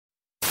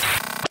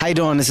How you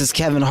doing? This is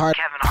Kevin Hart.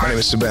 My name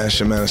is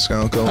Sebastian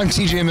Maniscalco. I'm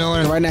TJ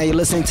Miller. Right now you're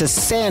listening to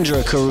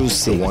Sandra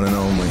Carusi. The one and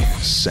only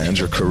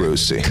Sandra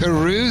Carusi.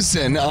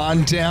 Carusin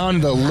on down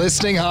the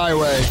Listing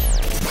Highway.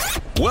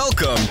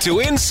 Welcome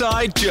to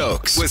Inside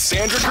Jokes with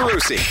Sandra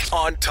Carusi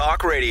on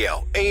Talk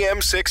Radio,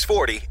 AM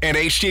 640 and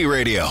HD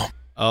Radio.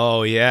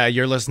 Oh, yeah,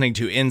 you're listening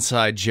to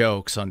Inside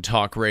Jokes on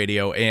Talk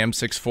Radio, AM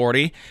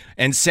 640.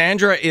 And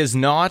Sandra is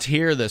not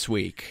here this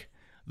week.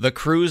 The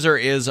cruiser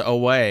is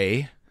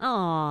away.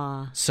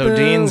 Aw. So boo.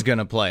 Dean's going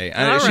to play.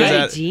 All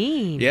right,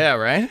 Dean. Yeah,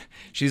 right?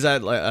 She's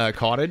at a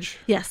cottage?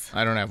 Yes.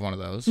 I don't have one of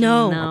those.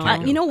 No.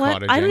 Cottage, You know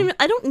what? I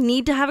eh? don't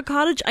need to have a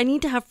cottage. I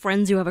need to have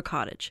friends who have a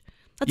cottage.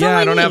 That's all Yeah,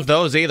 I don't need. have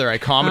those either. I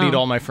comedied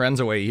all my friends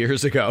away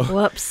years ago.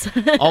 Whoops.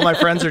 All my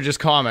friends are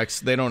just comics.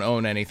 They don't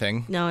own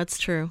anything. No, it's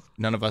true.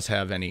 None of us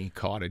have any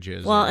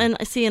cottages. Well, and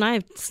I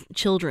have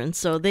children,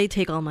 so they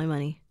take all my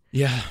money.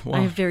 Yeah, well,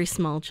 I have very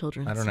small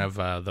children. I don't so.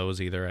 have those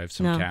either. I have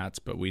some No. cats,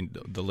 but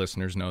the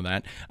listeners know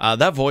that.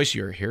 That voice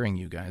you're hearing,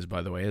 you guys,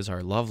 by the way, is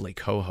our lovely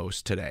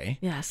co-host today.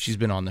 Yes. She's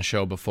been on the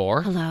show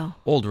before. Hello.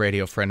 Old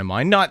radio friend of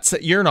mine.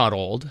 You're not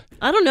old.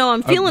 I don't know.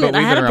 I'm feeling but it. I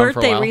we've had been a around for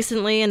a birthday while.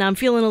 recently, and I'm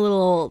feeling a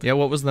little old. Yeah,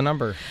 what was the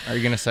number? Are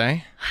you going to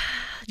say?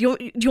 Do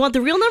you want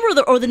the real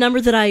number or the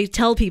number that I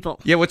tell people?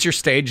 Yeah, what's your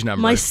stage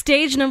number? My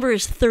stage number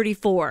is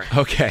 34.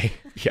 Okay,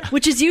 yeah.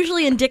 Which is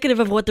usually indicative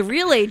of what the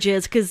real age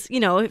is, because, you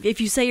know, if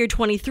you say you're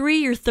 23,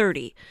 you're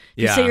 30.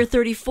 If you say you're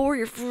 34,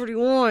 you're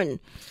 41.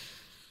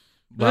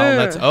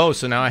 Well,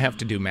 so now I have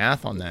to do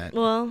math on that.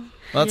 Well,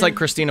 Well, that's yeah. like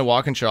Christina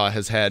Walkinshaw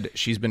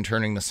she's been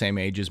turning the same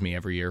age as me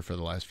every year for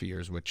the last few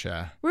years, which...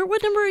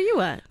 What number are you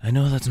at? I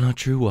know that's not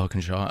true,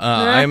 Walkinshaw.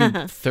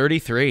 I'm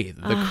 33,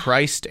 the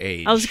Christ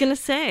age. I was going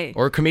to say.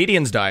 Or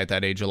comedians die at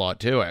that age a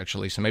lot too,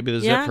 actually, so maybe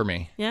this is it for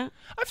me. Yeah.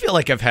 I feel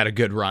like I've had a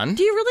good run.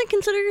 Do you really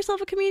consider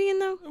yourself a comedian,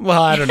 though?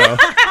 Well, I don't know.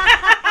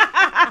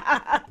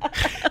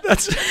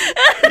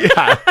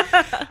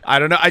 I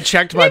don't know. I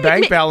checked my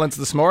bank balance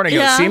this morning.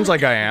 Yeah. It seems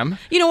like I am.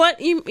 You know what?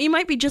 You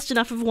might be just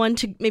enough of one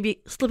to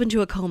maybe slip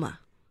into a coma.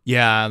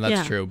 Yeah,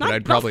 that's true. But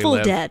I'd probably not full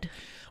live. dead.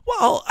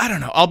 Well, I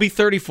don't know. I'll be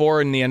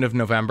 34 in the end of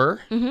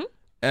November. Mm-hmm.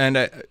 And,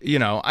 I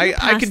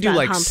past could do that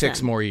like hump 6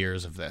 then. more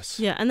years of this.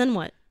 Yeah, and then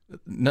what?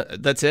 No,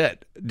 that's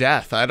it.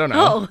 Death. I don't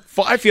know.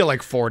 I feel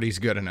like 40's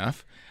good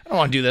enough. I don't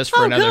want to do this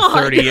for another God.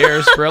 30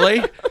 years,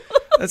 really.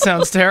 That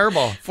sounds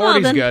terrible.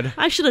 40's then good.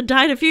 I should have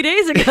died a few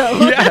days ago.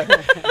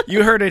 Yeah,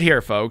 you heard it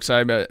here, folks.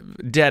 I'm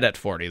dead at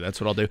 40. That's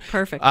what I'll do.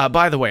 Perfect.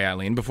 By the way,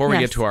 Eileen, before we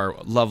Yes. get to our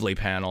lovely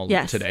panel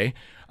today,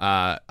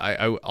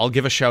 I'll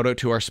give a shout out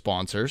to our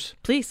sponsors.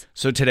 Please.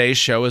 So today's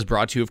show is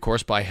brought to you, of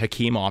course, by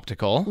Hakeem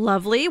Optical.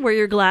 Lovely. Wear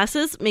your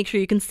glasses. Make sure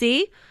you can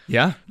see.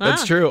 Yeah,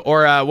 that's true.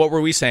 Or what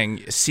were we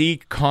saying?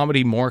 See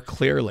comedy more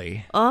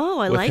clearly. Oh,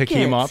 I with like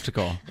Hakeem it.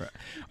 Optical.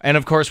 And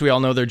of course, we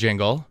all know their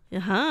jingle.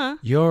 Uh-huh.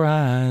 Your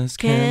eyes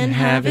can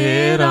have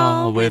it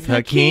all with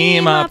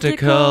Hakeem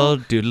Optical.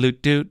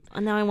 Doodle-doot.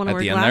 Now I want to At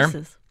wear the end there.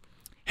 glasses.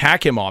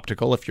 Hakim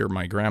Optical, if you're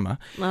my grandma.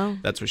 Oh.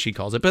 That's what she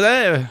calls it.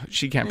 But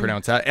she can't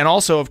pronounce that. And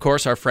also, of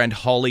course, our friend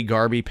Holly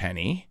Garby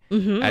Penny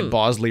at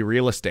Bosley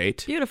Real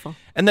Estate. Beautiful.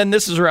 And then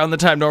this is around the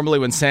time normally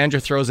when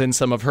Sandra throws in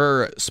some of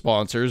her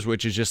sponsors,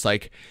 which is just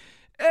like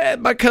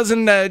my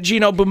cousin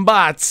Gino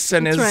Boombatz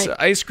and That's his right.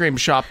 ice cream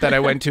shop that I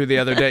went to the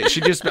other day.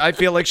 I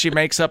feel like she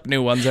makes up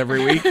new ones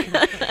every week.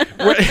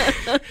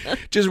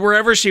 Just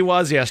wherever she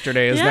was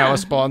yesterday is now a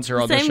sponsor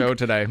on the show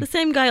today. The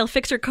same guy will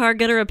fix her car,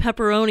 get her a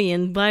pepperoni,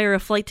 and buy her a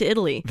flight to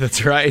Italy.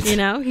 That's right. You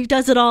know, he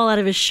does it all out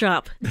of his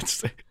shop.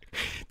 It's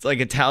like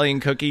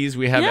Italian cookies.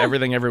 We have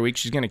everything every week.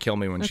 She's going to kill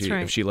me when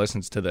if she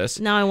listens to this.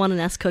 Now I want an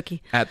S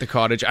cookie. At the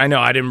cottage. I know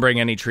I didn't bring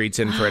any treats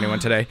in for anyone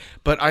today.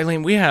 But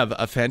Eileen, we have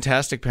a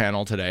fantastic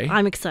panel today.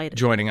 I'm excited.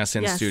 Joining us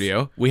in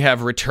studio. We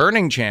have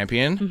returning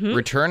champion,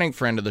 returning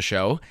friend of the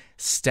show,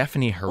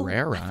 Stephanie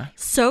Herrera.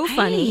 So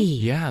funny.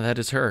 Yeah, that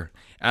is her.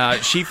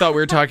 She thought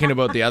we were talking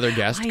about the other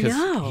guest I because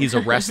know. he's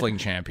a wrestling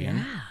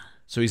champion.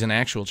 So he's an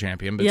actual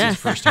champion, but it's his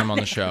first time on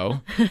the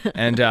show.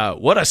 And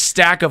what a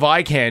stack of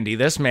eye candy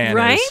this man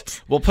Right?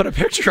 is. We'll put a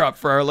picture up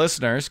for our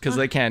listeners because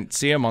they can't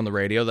see him on the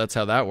radio. That's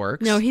how that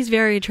works. No, he's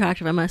very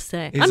attractive, I must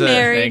say. He's I'm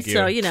married, thank you.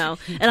 so, you know.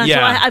 And so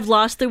I've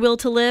lost the will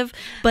to live.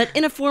 But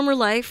in a former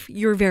life,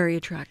 you're very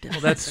attractive.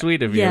 Well, that's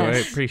sweet of you. Yes.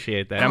 I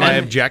appreciate that. Am I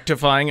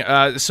objectifying?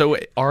 So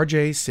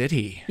RJ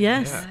City.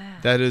 Yes.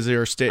 That is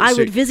your state. I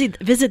would visit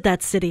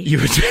that city.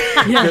 You would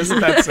visit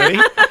that city?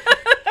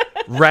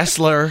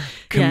 Wrestler,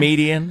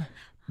 comedian,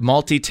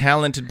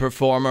 multi-talented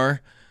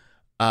performer.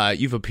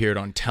 You've appeared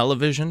on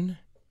television,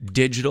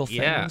 digital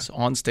things,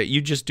 on stage.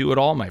 You just do it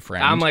all, my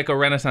friend. I'm like a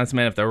Renaissance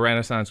man if the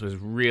Renaissance was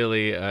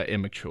really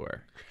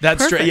immature.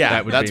 That's true. Yeah,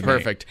 That would that's be me.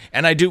 perfect.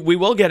 And we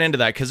will get into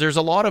that because there's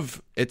a lot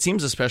of, it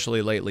seems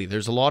especially lately,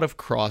 there's a lot of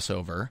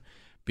crossover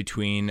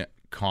between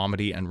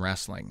comedy and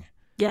wrestling.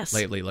 Yes.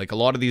 Lately, like a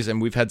lot of these,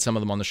 and we've had some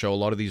of them on the show, a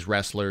lot of these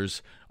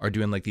wrestlers are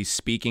doing like these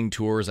speaking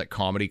tours at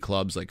comedy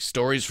clubs, like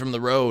Stories from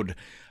the Road.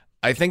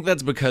 I think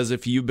that's because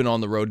if you've been on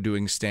the road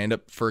doing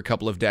stand-up for a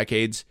couple of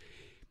decades,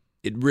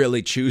 it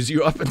really chews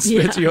you up and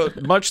spits you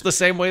out, much the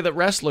same way that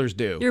wrestlers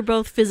do. You're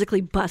both physically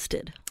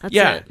busted. That's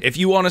Yeah, it. if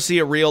you want to see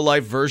a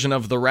real-life version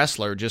of The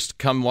Wrestler, just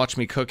come watch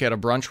me cook at a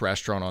brunch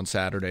restaurant on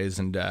Saturdays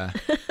and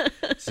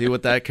see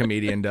what that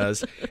comedian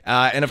does.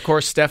 And, of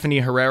course, Stephanie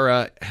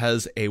Herrera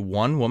has a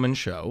one-woman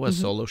show, a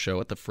solo show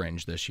at the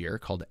Fringe this year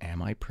called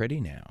Am I Pretty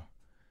Now?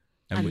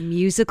 A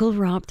musical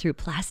romp through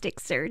plastic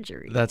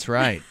surgery. That's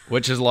right,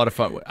 which is a lot of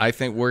fun. I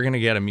think we're going to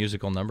get a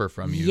musical number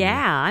from you.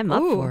 Yeah, I'm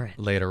up for it.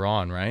 Later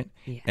on, right?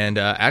 Yeah. And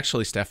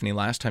actually, Stephanie,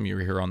 last time you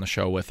were here on the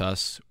show with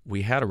us,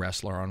 we had a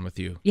wrestler on with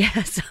you.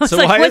 Yes. I was So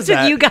like, why what's is with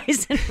that? you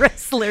guys and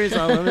wrestlers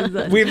all of a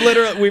sudden?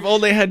 We've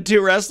only had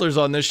 2 wrestlers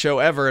on this show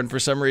ever, and for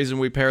some reason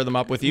we pair them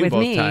up with you With both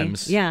me.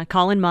 times. Yeah,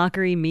 Colin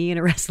Mockery, me, and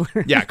a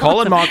wrestler. Yeah,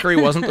 Colin Mockery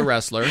wasn't the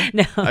wrestler.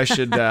 No. I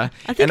should. I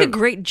think a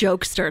great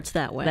joke starts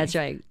that way. That's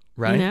right.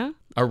 Right. You know?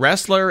 A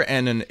wrestler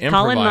and an improviser.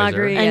 Colin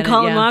Mockery And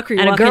Colin Mockery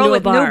and a walk girl into a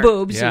with bar. no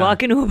boobs Yeah.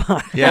 walk into a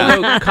bar. Yeah,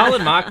 Although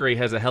Colin Mockery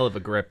has a hell of a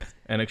grip,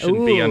 and it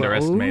shouldn't be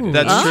underestimated.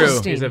 That's true.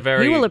 Interesting. He's a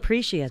very- You will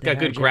appreciate He's got that.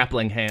 good RJ.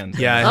 grappling hands.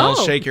 yeah, and he'll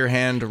Oh. shake your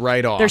hand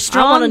right off. They're wanna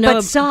strong know but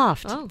ab-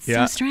 soft. Oh.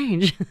 Yeah. So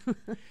strange.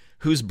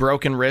 Whose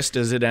broken wrist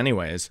is it,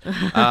 anyways?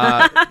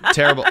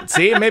 Terrible.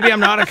 See, maybe I'm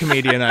not a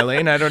comedian,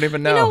 Eileen. I don't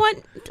even know. You know what?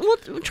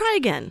 We'll try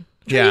again.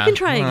 Yeah, You can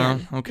try well,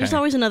 again. okay. There's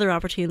always another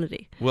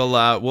opportunity.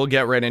 We'll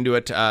get right into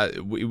it.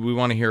 We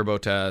want to hear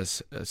about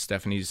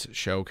Stephanie's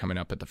show coming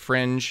up at the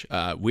Fringe.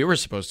 We were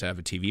supposed to have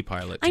a TV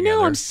pilot I together.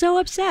 know. I'm so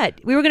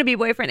upset. We were going to be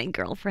boyfriend and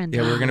girlfriend.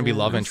 Yeah, we're going to be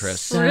love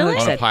interests So Really? on a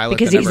upset pilot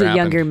because that he's never a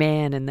younger happened.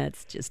 man, and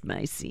that's just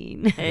my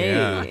scene. Hey.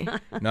 Yeah,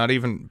 not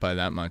even by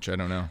that much. I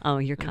don't know. Oh,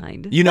 you're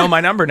kind. You know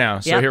my number now,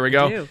 so Yep, here we I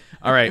go. do.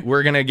 All right,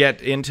 we're going to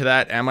get into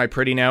that. Am I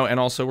Pretty Now? And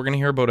also, we're going to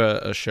hear about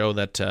a show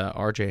that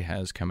RJ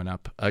has coming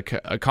up. A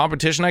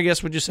competition, I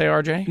guess, would you say,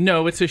 RJ?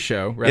 No, it's a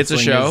show. It's a Wrestling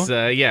show?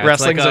 Is, yeah,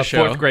 Wrestling's it's like a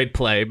show. 4th grade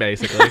play,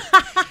 basically.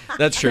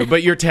 That's true,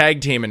 but you're tag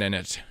teaming in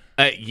it.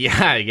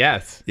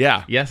 Yes.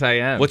 Yeah. Yes, I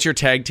am. What's your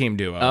tag team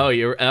duo? Oh,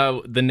 you're.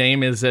 The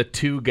name is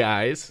 2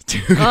 Guys.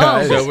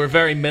 guys. So we're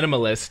very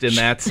minimalist in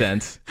that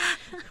sense.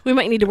 We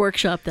might need to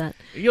workshop that.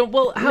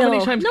 Well, how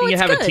many times can you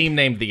it's have good. a team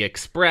named the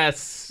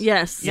Express?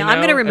 Yes. Yeah, I'm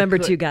going to remember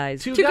Two 2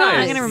 guys. Two Two guys.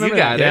 guys. I'm gonna remember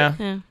you got that.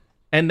 it. Yeah.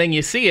 And then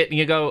you see it and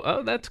you go,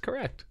 "Oh, that's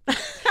correct."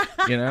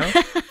 You know.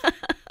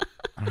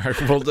 All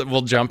right,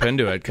 we'll jump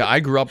into it. I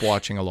grew up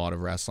watching a lot of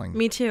wrestling.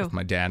 Me too. With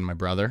my dad and my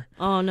brother.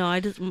 Oh, no.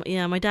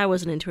 My dad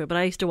wasn't into it, but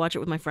I used to watch it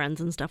with my friends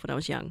and stuff when I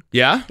was young.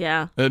 Yeah?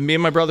 Yeah. Me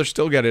and my brother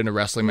still get into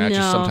wrestling matches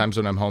No. sometimes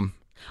when I'm home.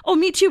 Oh,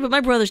 me too, but my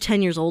brother's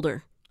 10 years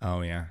older.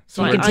 Oh, yeah.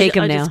 So you can take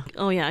him now.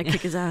 Oh, yeah. I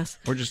kick his ass.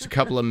 We're just a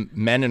couple of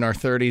men in our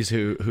 30s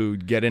who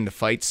get into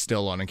fights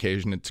still on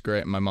occasion. It's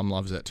great. My mom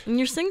loves it. And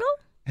you're single?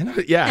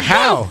 And, yeah,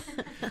 how?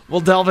 We'll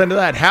delve into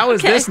that. How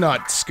is this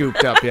not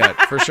scooped up yet?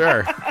 For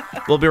sure.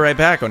 We'll be right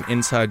back on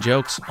Inside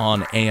Jokes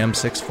on AM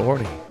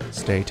 640.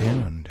 Stay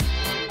tuned.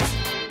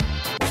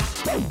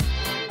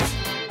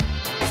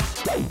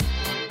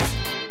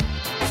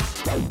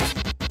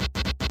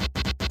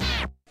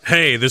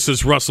 Hey, this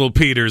is Russell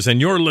Peters,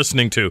 and you're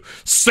listening to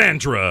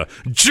Sandra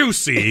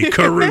Juicy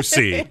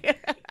Carusi.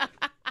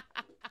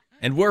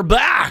 And we're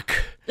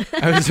back. Did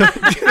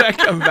I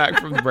come back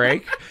from the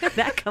break?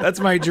 That's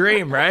my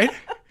dream, right?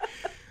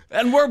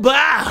 And we're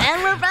back.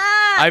 And we're back.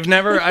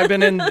 I've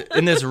been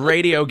in this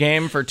radio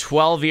game for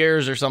 12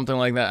 years or something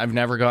like that. I've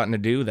never gotten to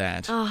do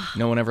that.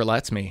 No one ever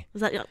lets me.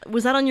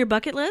 Was that on your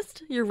bucket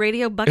list? Your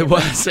radio bucket It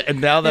list? was,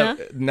 and now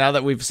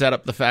that we've set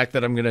up the fact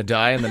that I'm going to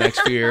die in the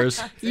next few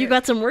years, You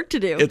got some work to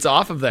do. it's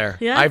off of there.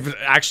 Yeah?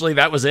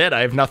 That was it.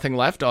 I have nothing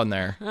left on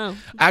there. Oh.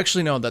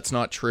 Actually, no, that's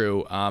not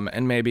true.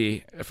 And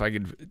maybe if I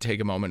could take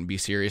a moment and be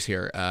serious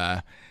here,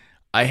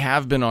 I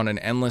have been on an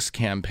endless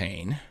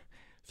campaign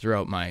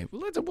throughout my,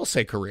 we'll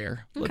say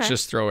career. Let's Okay.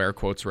 just throw air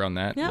quotes around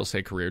that. Yep. We'll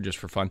say career just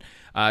for fun.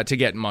 To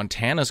get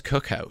Montana's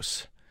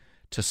Cookhouse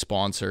to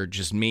sponsor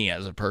just me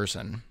as a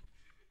person.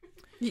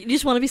 You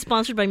just want to be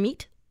sponsored by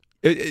meat?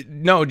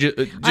 No, just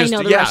I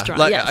know the yeah, restaurant,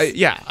 like,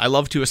 yes. I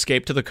love to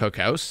Escape to the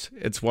Cookhouse.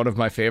 It's one of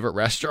my favorite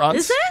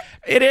restaurants. Is it?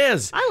 It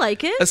is. I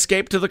like it.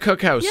 Escape to the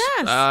Cookhouse.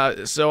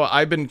 Yes. So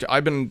I've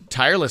been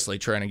tirelessly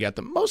trying to get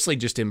them, mostly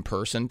just in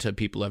person to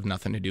people who have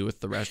nothing to do with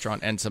the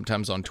restaurant, and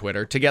sometimes on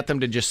Twitter, to get them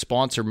to just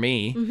sponsor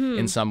me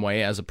in some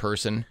way as a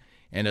person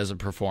and as a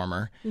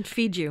performer. And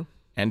feed you.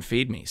 And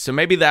feed me. So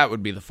maybe that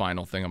would be the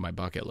final thing on my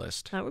bucket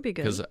list. That would be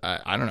good. Because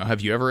I don't know,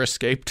 have you ever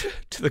escaped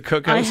to the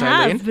Cookhouse, I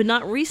have, Eileen? but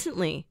not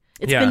recently.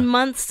 It's Yeah. been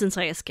months since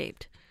I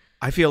escaped.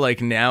 I feel like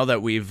now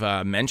that we've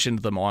mentioned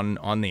them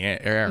on the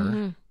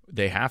air,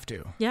 they have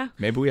to. Yeah.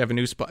 Maybe we have a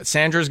new spot.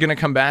 Sandra's going to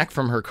come back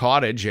from her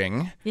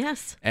cottaging,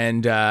 Yes.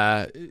 and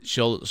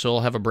she'll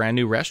have a brand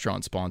new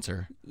restaurant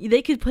sponsor.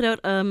 They could put out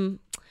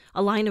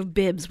a line of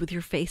bibs with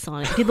your face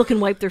on it. People can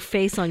wipe their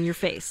face on your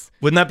face.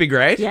 Wouldn't that be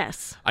great?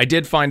 Yes. I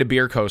did find a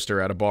beer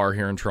coaster at a bar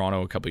here in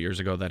Toronto a couple years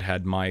ago that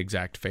had my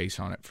exact face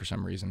on it for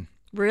some reason.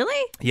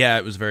 Really? Yeah,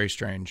 it was very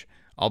strange.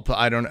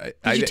 I don't.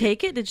 Did you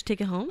take it? Did you take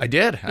it home? I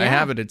did. I Yeah.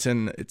 have it. It's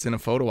in a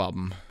photo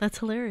album. That's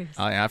hilarious.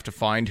 I have to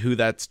find who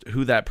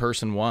that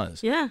person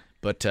was. Yeah.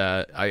 But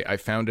I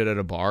found it at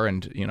a bar,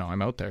 and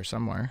I'm out there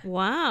somewhere.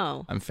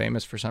 Wow. I'm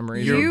famous for some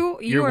reason.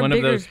 You're are one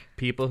bigger. of those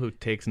people who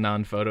takes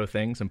non-photo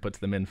things and puts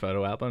them in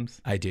photo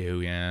albums. I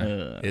do,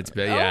 yeah. It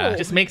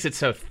just makes it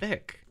so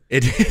thick.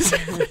 It is.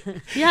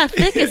 Yeah,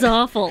 thick is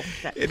awful.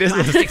 It is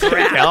a thick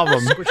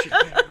album.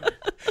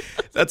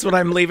 That's what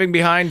I'm leaving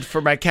behind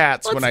for my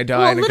cats when I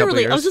die in a couple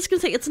literally, years. I was just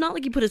gonna say, it's not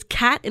like you put his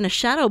cat in a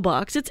shadow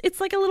box.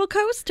 It's like a little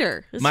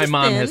coaster. It's My just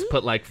mom thin. has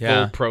put like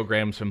full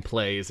programs from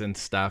plays and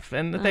stuff,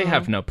 and they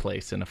have no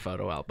place in a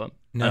photo album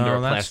under a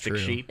that's plastic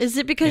true. sheet. Is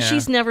it because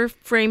she's never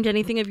framed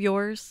anything of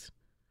yours?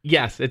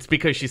 Yes, it's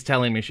because she's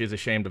telling me she's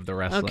ashamed of the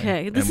wrestling.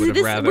 Okay, and would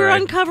have rather we're I'd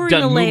uncovering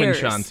done the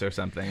layers. Mummenschanz or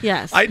something.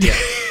 Yes.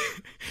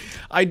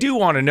 I do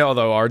want to know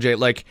though, RJ,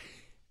 like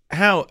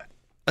how,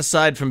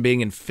 aside from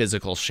being in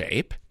physical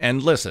shape,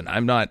 and listen,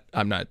 I'm not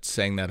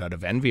saying that out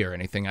of envy or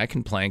anything. I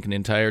can plank an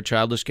entire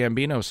Childish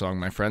Gambino song,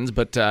 my friends,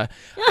 but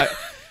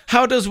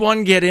how does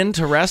one get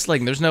into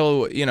wrestling? There's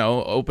no,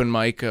 open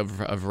mic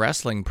of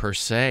wrestling per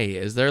se.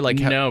 Is there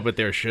no, but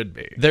there should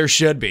be. There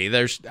should be.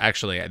 There's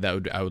actually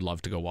I would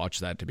love to go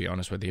watch that, to be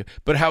honest with you.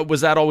 But how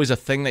was that always a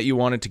thing that you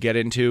wanted to get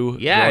into?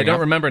 Yeah, I don't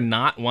up? remember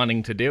not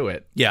wanting to do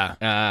it.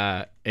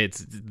 Yeah.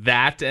 It's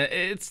that.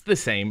 It's the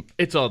same.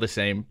 It's all the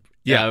same.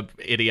 Yeah.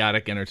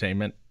 Idiotic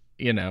entertainment,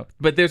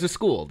 But there's a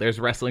school. There's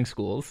wrestling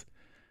schools.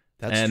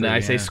 That's true, I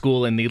say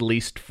school in the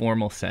least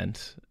formal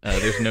sense.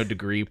 There's no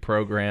degree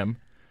program.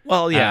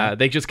 Well, yeah.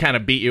 They just kind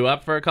of beat you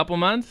up for a couple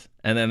months,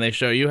 and then they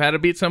show you how to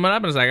beat someone up,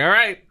 and it's like, all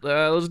right,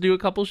 let's do a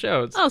couple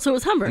shows. Oh, so it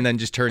was Humber. And then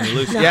just turn you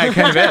loose. Yeah, it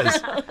kind of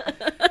is.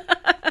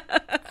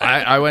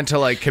 I went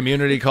to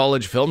community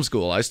college film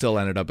school. I still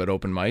ended up at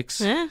open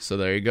mics. Yeah. So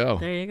there you go.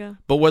 There you go.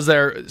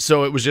 But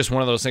so it was just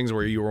one of those things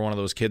where you were one of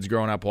those kids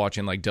growing up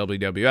watching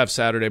WWF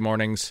Saturday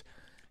mornings.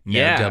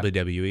 Yeah.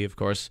 WWE, of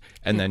course.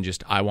 And then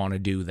just, I want to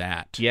do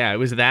that. Yeah, it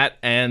was that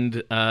and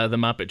The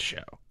Muppet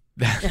Show.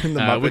 The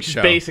Muppet which Show.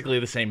 is basically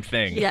the same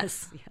thing.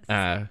 Yes.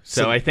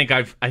 So I think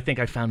I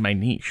found my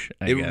niche.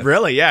 I guess.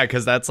 Really, yeah,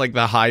 because that's like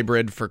the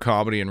hybrid for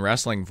comedy and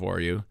wrestling for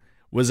you.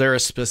 Was there a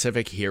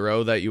specific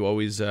hero that you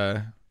always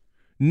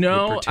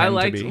No, I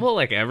liked, be?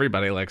 like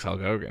everybody likes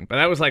Hulk Hogan, but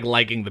I was like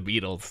liking the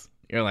Beatles.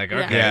 You're like,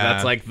 okay, Yeah.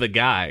 that's like the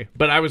guy.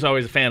 But I was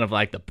always a fan of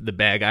like the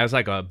bad guy. I was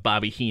like a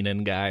Bobby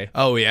Heenan guy.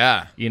 Oh,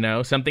 yeah.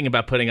 Something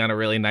about putting on a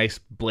really nice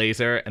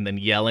blazer and then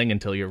yelling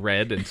until you're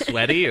red and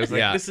sweaty. It was like,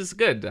 Yeah. This is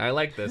good. I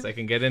like this. I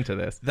can get into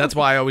this. That's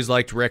why I always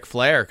liked Ric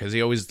Flair, because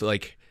he always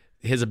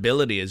his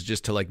ability is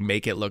just to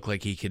make it look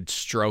like he could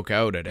stroke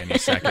out at any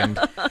second.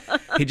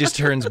 He just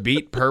turns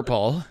beet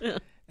purple,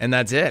 and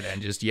that's it,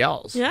 and just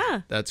yells.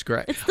 Yeah. That's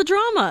great. It's the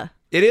drama.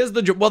 It is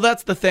well,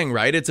 that's the thing,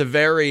 right? It's a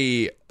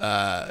very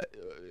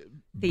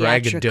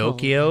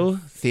Theatrical.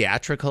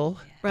 theatrical.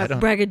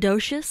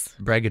 Braggadocious.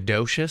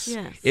 Braggadocious.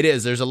 Yes. It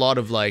is. There's a lot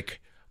of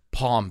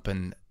pomp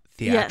and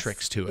theatrics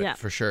Yes. to it, Yeah.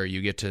 for sure.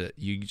 You get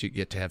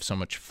to have so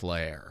much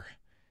flair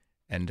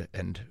and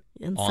And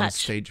on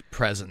such. stage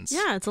presence.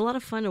 Yeah, it's a lot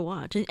of fun to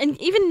watch.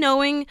 And even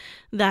knowing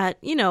that,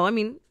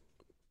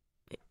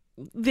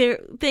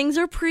 things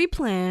are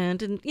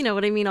pre-planned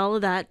and all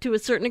of that to a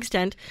certain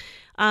extent,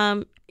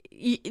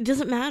 it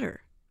doesn't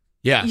matter.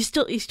 Yeah.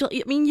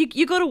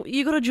 You go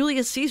to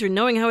Julius Caesar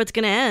knowing how it's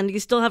going to end. You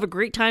still have a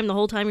great time the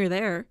whole time you're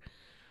there.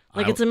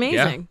 It's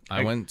amazing. Yeah.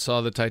 I went and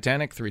saw the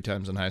Titanic 3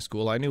 times in high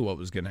school. I knew what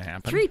was going to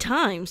happen. 3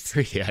 times.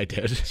 Yeah, I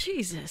did.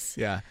 Jesus.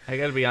 Yeah. I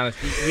got to be honest.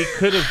 We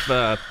could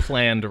have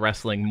planned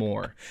wrestling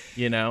more,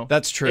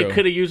 That's true. It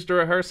could have used a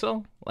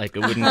rehearsal. It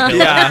wouldn't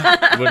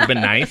it would have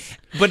been nice.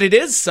 But it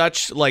is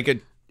such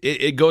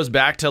it goes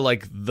back to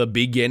the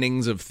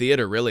beginnings of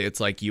theater, really.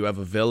 It's you have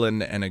a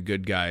villain and a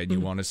good guy, and you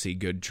want to see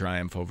good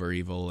triumph over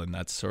evil, and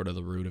that's sort of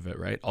the root of it,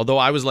 right? Although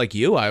I was like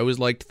you, I always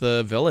liked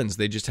the villains.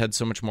 They just had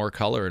so much more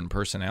color and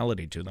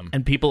personality to them.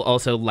 And people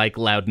also like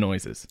loud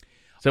noises.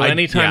 So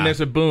anytime there's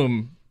a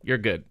boom, you're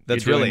good.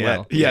 That's You're really doing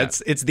well. it. Yeah,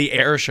 it's the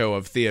air show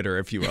of theater,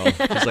 if you will.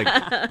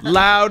 It's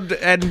loud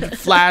and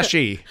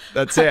flashy.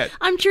 That's it.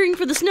 I'm cheering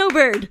for the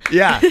snowbird.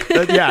 Yeah,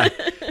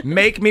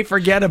 make me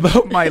forget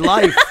about my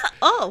life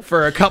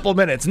for a couple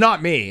minutes.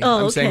 Not me.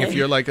 Oh, I'm saying okay. if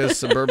you're a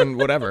suburban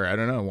whatever, I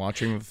don't know,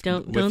 watching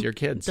with your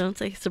kids. Don't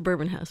say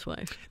suburban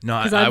housewife. No,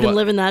 because I've been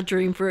living that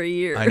dream for a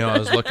year. I know. I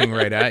was looking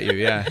right at you.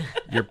 Yeah,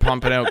 you're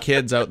pumping out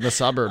kids out in the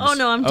suburbs. Oh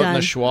no, I'm out done.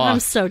 in the schwa. I'm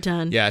so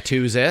done. Yeah,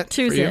 two's it.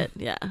 Two's for you? it.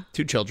 Yeah.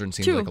 2 children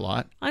seems 2. like a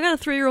lot. I got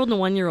a 3-year-old and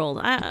a 1-year-old.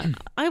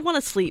 I want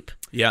to sleep.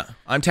 Yeah,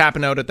 I'm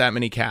tapping out at that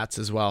many cats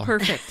as well.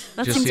 Perfect.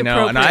 That Just seems and I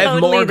appropriate. have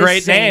Totally more the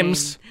great same.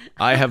 names.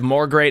 I have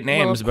more great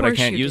names, of but I course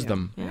can't you use do.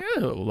 them. Yeah.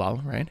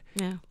 Well, right.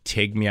 Yeah.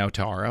 Tig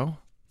Meowtaro.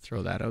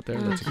 Throw that out there.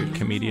 That's a good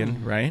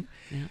comedian, right?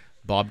 Yeah.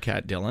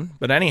 Bobcat Dylan.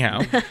 But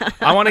anyhow,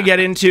 I want to get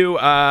into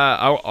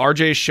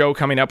RJ's show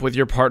coming up with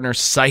your partner,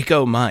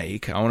 Psycho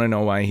Mike. I want to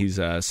know why he's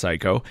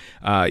psycho.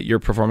 You're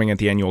performing at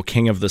the annual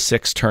King of the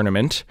Six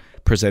tournament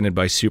presented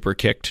by Super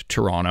Kicked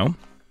Toronto.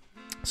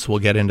 So we'll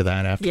get into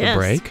that after the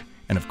break.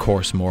 And of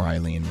course, more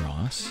Eileen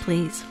Ross.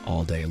 Please.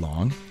 All day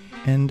long.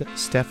 And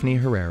Stephanie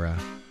Herrera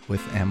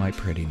with Am I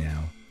Pretty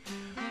Now?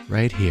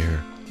 Right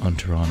here on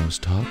Toronto's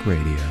Talk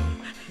Radio,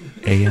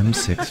 AM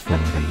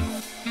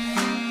 640.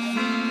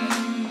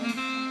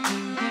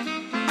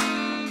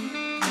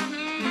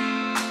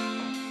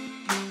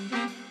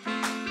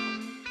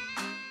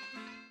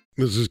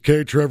 This is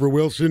K. Trevor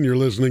Wilson. You're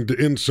listening to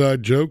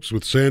Inside Jokes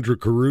with Sandra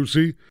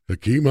Carusi.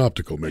 Hakeem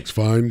Optical makes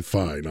fine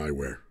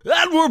eyewear.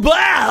 And we're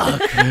back!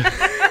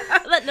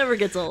 That never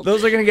gets old.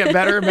 Those are going to get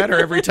better and better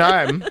every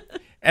time.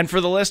 And for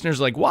the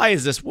listeners, like, why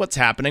is this? What's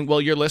happening?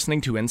 Well, you're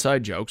listening to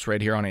Inside Jokes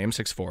right here on AM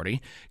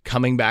 640.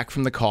 Coming back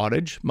from the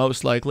cottage,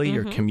 most likely.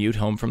 Your commute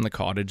home from the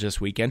cottage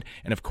this weekend.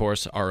 And, of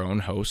course, our own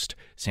host,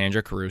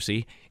 Sandra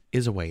Carusi,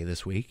 is away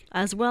this week.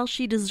 As well,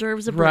 she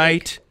deserves a break.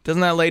 Right.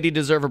 Doesn't that lady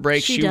deserve a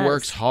break? She does.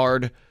 Works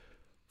hard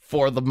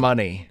for the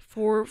money.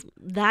 For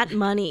that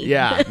money.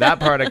 Yeah, that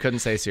part I couldn't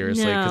say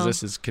seriously because No.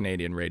 this is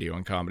Canadian radio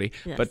and comedy.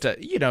 Yes.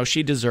 But,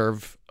 she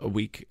deserve a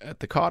week at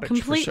the cottage.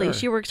 Completely. For sure.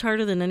 She works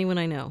harder than anyone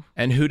I know.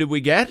 And who did we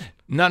get?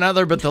 None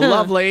other but the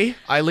lovely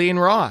Eileen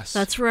Ross.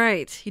 That's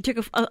right. You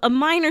took a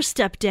minor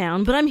step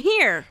down, but I'm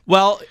here.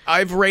 Well,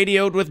 I've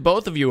radioed with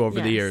both of you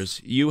over the Yes.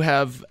 years. You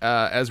have,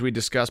 as we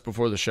discussed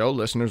before the show,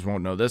 listeners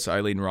won't know this,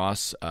 Eileen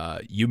Ross,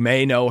 you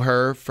may know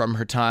her from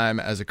her time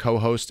as a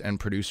co-host and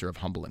producer of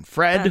Humble and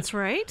Fred. That's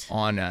right.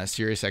 On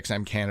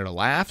SiriusXM Canada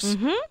Laughs.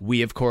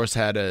 We, of course,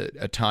 had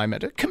a time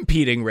at a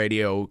competing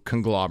radio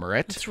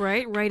conglomerate. That's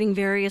right. Writing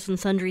various and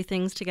sundry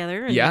things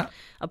together and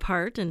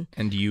apart.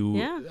 And you...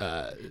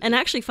 Yeah. And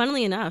actually,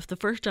 funnily enough, the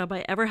first job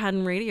I ever had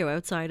in radio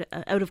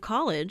out of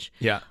college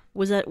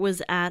was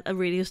at a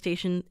radio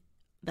station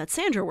that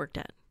Sandra worked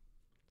at.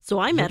 So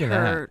I met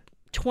her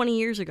 20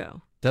 years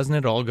ago. Doesn't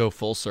it all go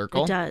full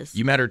circle? It does.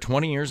 You met her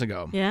 20 years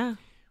ago. Yeah.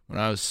 When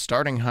I was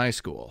starting high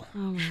school.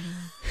 Oh,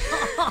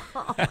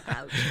 my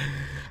God.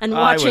 And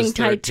watching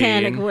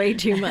Titanic way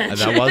too much.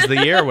 That was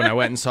the year when I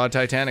went and saw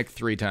Titanic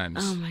 3 times.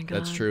 Oh, my God.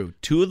 That's true.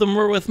 2 of them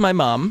were with my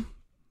mom.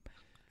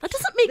 That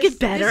doesn't make it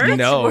better.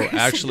 No,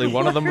 actually,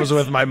 one of them was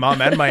with my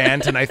mom and my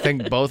aunt, and I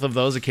think both of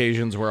those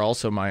occasions were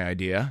also my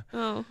idea.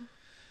 Oh.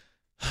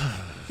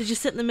 Did you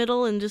sit in the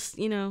middle and just,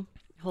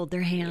 hold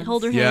their hands?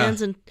 Hold their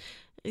hands and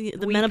the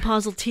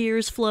menopausal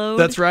tears flowed?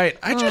 That's right.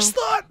 I just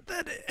thought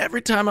that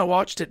every time I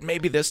watched it,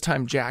 maybe this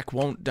time Jack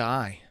won't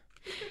die.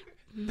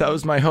 That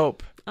was my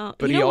hope.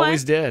 But he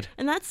always did.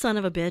 And that son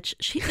of a bitch,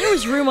 there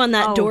was room on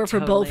that door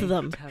for both of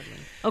them. Totally.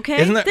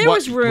 Okay? Isn't that there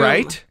was room.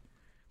 Right?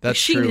 That's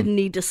she true. didn't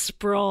need to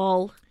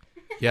sprawl.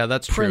 Yeah,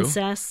 that's true.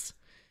 Princess.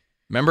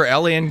 Remember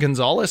Elian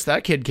Gonzalez?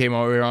 That kid came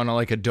over on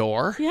a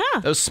door. Yeah.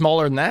 That was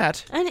smaller than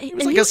that. And he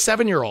was like a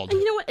 7-year-old. And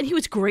you know what? And he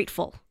was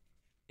grateful.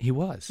 He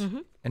was.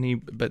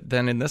 But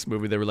then in this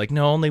movie, they were like,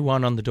 no, only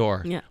one on the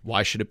door. Yeah.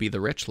 Why should it be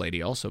the rich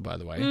lady also, by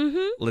the way?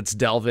 Let's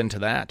delve into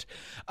that.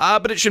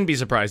 But it shouldn't be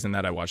surprising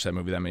that I watched that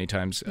movie that many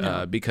times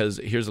because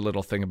here's a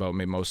little thing about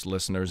me most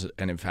listeners,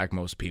 and in fact,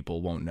 most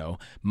people won't know.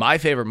 My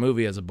favorite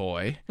movie as a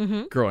boy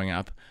growing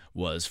up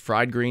was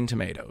Fried Green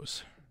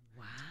Tomatoes.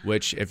 Wow.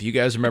 Which, if you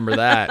guys remember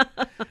that,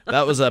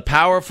 that was a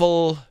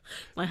powerful...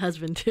 My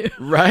husband, too.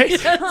 Right?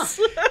 Yes.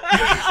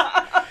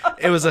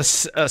 It was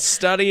a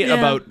study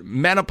about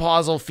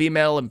menopausal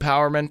female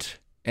empowerment,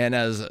 and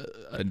as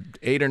an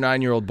 8 or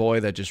 9-year-old boy,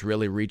 that just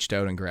really reached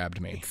out and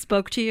grabbed me.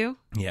 Spoke to you?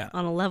 Yeah.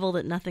 On a level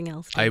that nothing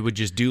else did. I would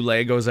just do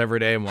Legos every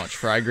day and watch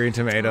Fried Green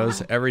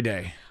Tomatoes every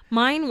day.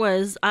 Mine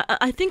was,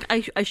 I think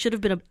I should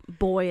have been a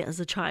boy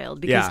as a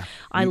child because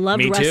I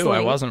loved wrestling. Me too.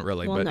 I wasn't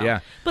really, well, but no. yeah.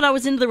 But I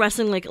was into the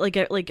wrestling like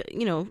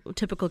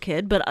typical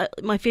kid. But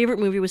my favorite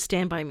movie was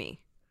Stand By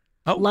Me.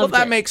 Oh, Loved well,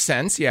 that it. makes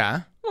sense,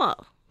 yeah.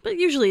 Well, but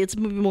usually it's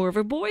more of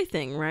a boy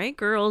thing, right?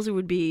 Girls, it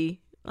would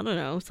be, I don't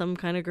know, some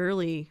kind of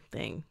girly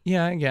thing.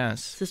 Yeah, I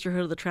guess.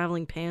 Sisterhood of the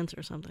Traveling Pants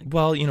or something.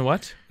 Well, you know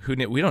what? We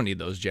don't need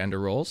those gender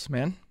roles,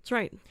 man. That's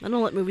right. I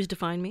don't let movies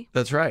define me.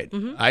 That's right.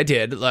 I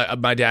did.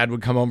 My dad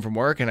would come home from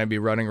work, and I'd be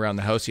running around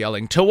the house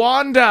yelling,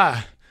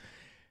 "Tawanda!"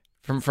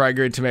 from Fried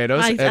Green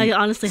Tomatoes. I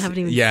honestly haven't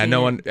even seen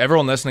it.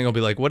 Everyone listening will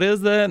be like, what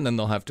is that? And then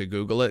they'll have to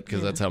Google it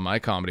because that's how my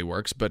comedy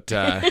works. But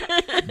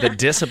the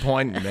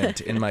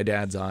disappointment in my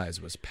dad's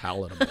eyes was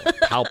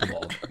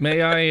palpable.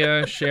 May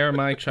I share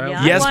my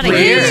childhood? Yes, wanna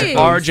please. hear.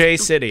 RJ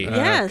City.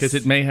 Yes. Because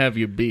it may have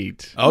you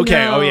beat.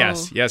 Okay. No. Oh,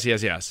 yes.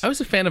 I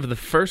was a fan of the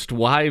First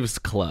Wives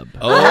Club.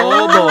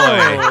 Oh,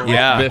 boy.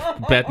 Yeah.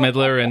 With Bette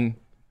Midler and,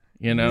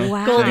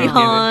 Wow. Goldie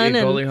Hawn.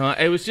 Goldie Hawn.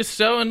 It was just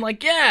so, and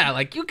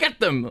you get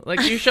them.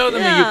 Like, you show them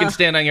that you can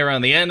stand on your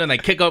own. The end, and they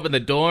kick open the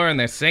door, and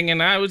they're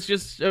singing. I was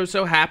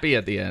so happy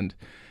at the end.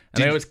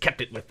 And I always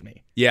kept it with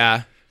me.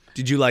 Yeah.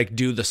 Did you,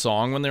 do the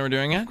song when they were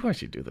doing it? Of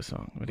course you do the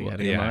song. What do you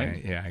have in your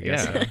mind? Yeah, I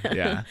guess so.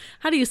 Yeah.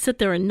 How do you sit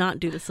there and not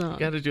do the song? You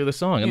got to do the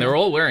song. And they were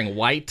all wearing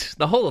white.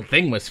 The whole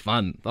thing was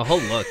fun. The whole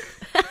look.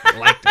 I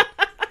liked it.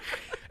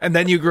 And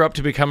then you grew up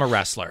to become a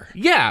wrestler.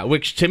 Yeah,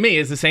 which to me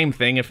is the same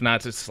thing, if not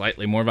just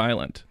slightly more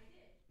violent.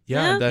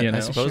 Yeah, I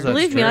suppose that's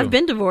Believe me, true. I've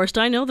been divorced.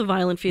 I know the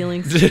violent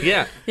feelings.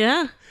 Yeah.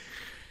 Yeah.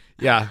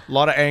 Yeah, a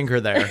lot of anger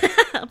there.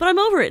 But I'm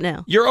over it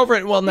now. You're over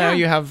it. Well, now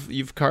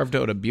you've carved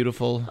out a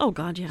beautiful Oh,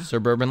 God, yeah.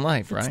 suburban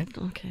life, right?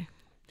 Okay.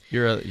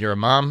 You're a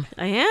mom.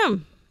 I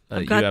am.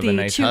 I've got you have the a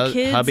nice two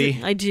kids.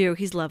 hubby. I do.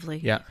 He's lovely.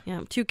 Yeah.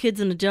 2 kids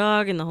and a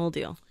dog and the whole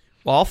deal.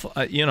 Well,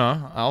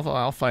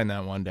 I'll find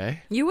that one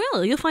day. You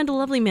will. You'll find a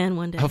lovely man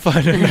one day. I'll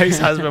find a nice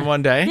husband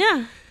one day.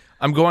 Yeah.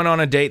 I'm going on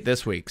a date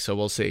this week, so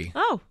we'll see.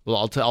 Oh.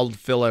 Well, I'll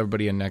fill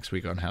everybody in next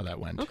week on how that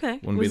went. Okay.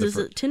 Wouldn't Was be this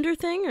a Tinder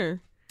thing or?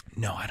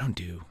 No, I don't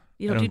do.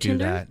 You don't do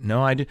Tinder? That.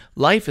 No, I do.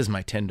 Life is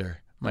my Tinder,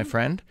 my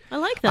friend. I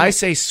like that. I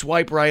say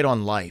swipe right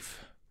on life.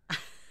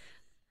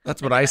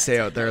 That's what I say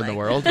out there in the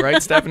world,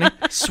 right, Stephanie?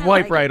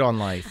 Swipe right on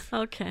life.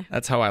 Okay.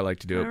 That's how I like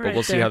to do it, All but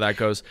we'll see there. how that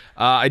goes.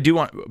 I do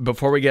want,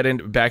 before we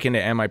get back into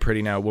Am I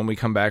Pretty Now, when we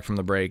come back from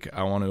the break,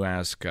 I want to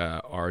ask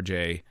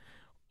RJ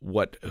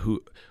what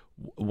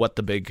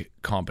the big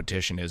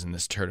competition is in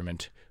this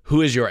tournament.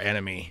 Who is your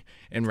enemy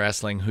in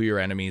wrestling? Who your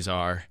enemies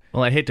are?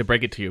 Well, I hate to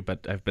break it to you,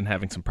 but I've been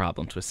having some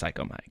problems with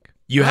Psycho Mike.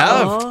 You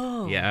have?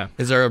 Oh. Yeah.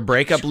 Is there a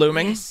breakup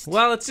looming?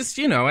 Well, it's just,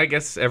 I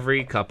guess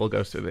every couple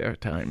goes through their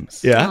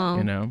times. Yeah.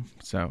 Oh.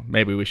 So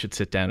maybe we should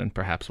sit down and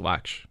perhaps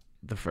watch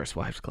The First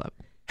Wives Club.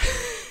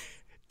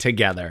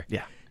 Together.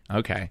 Yeah.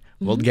 Okay.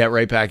 We'll get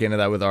right back into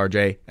that with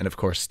RJ and, of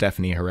course,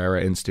 Stephanie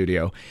Herrera in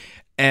studio.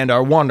 And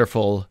our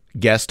wonderful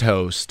guest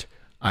host,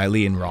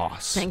 Eileen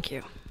Ross. Thank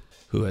you.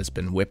 Who has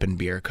been whipping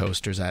beer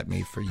coasters at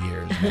me for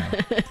years now.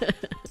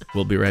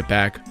 We'll be right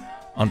back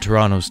on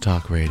Toronto's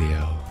Talk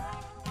Radio,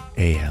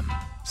 AM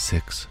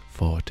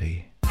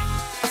 640.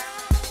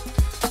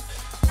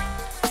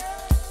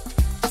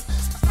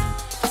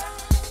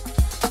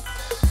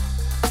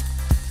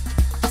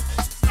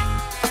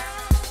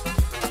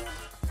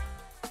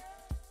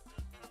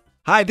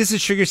 Hi, this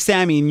is Sugar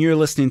Sammy, and you're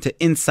listening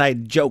to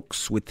Inside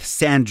Jokes with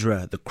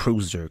Sandra, the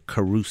Cruiser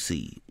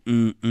Carusi.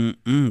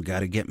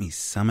 Gotta get me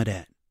some of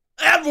that.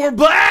 And we're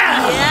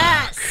back!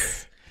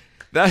 Yes!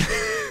 That,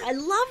 I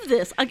love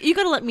this. You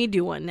got to let me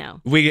do one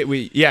now.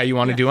 you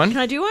want to do one? Can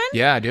I do one?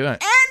 Yeah, do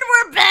it. And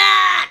we're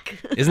back!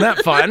 Isn't that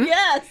fun?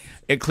 Yes!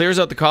 It clears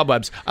out the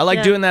cobwebs. I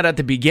like doing that at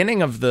the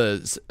beginning of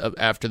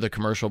after the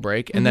commercial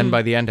break, and then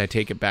by the end I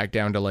take it back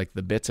down to like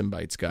the bits and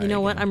bytes guy. You know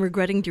what? again. I'm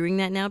regretting doing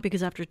that now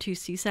because after 2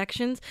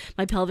 C-sections,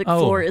 my pelvic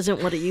floor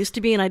isn't what it used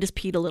to be, and I just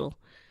peed a little.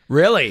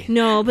 Really?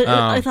 No, but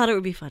I thought it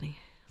would be funny.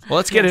 Well,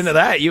 let's get into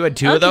that. You had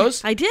 2 of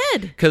those? I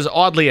did. Because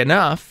oddly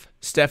enough,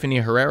 Stephanie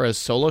Herrera's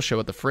solo show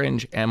at the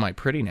Fringe, Am I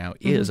Pretty Now,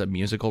 is a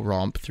musical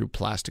romp through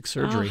plastic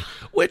surgery,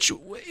 which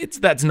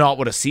that's not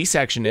what a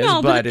C-section is,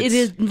 No, but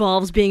it's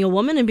involves being a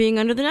woman and being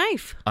under the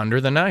knife.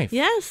 under the knife.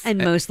 Yes. And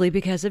mostly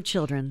because of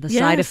children. The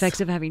side effects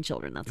of having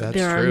children. That's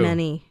there true. are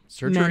many.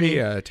 Surgery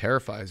many.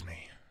 terrifies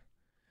me.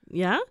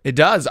 Yeah? It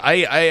does.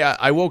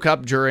 I woke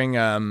up during,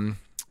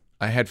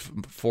 I had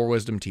 4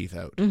 wisdom teeth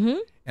out. Mm-hmm.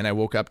 And I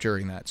woke up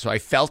during that. So I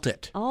felt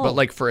it. Oh. But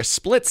like for a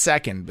split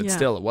second, but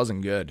still it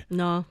wasn't good.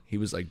 No. He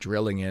was like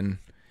drilling in.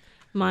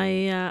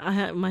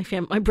 My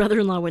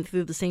brother-in-law went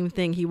through the same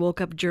thing. He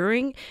woke up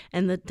during,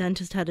 and the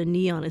dentist had a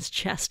knee on his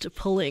chest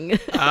pulling. You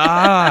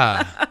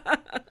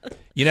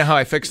know how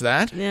I fixed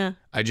that? Yeah.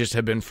 I just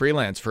have been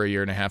freelance for 1.5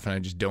 years, and I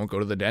just don't go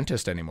to the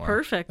dentist anymore.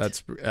 Perfect.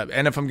 That's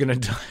and if I'm gonna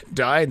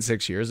die in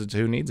 6 years, it's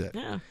who needs it?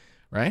 Yeah.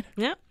 Right?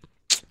 Yeah.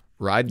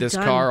 Ride this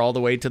Done. car all the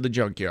way to the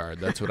junkyard.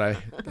 That's what I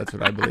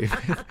believe.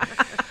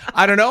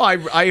 I don't know.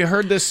 I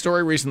heard this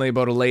story recently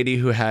about a lady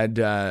who had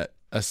a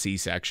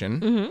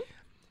C-section,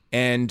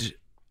 and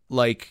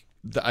like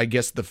I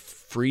guess the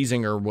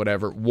freezing or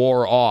whatever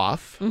wore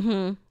off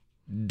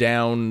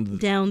down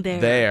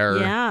there.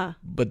 Yeah.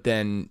 But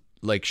then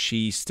like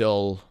she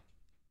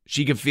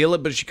could feel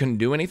it, but she couldn't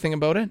do anything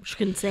about it. She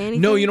couldn't say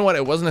anything? No, you know what?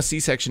 It wasn't a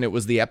C-section. It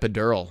was the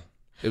epidural.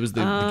 It was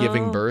the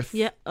giving birth.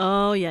 Yeah.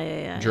 Oh,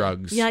 yeah.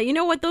 Drugs. Yeah, you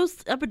know what? Those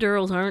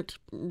epidurals aren't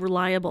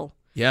reliable.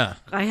 Yeah.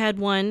 I had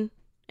one,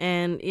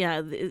 and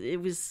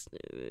it was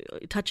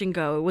touch and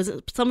go. It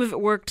wasn't. Some of it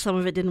worked, some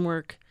of it didn't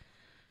work.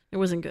 It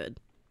wasn't good.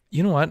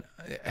 You know what?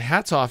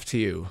 Hats off to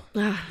you,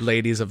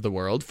 ladies of the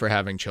world, for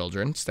having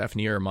children.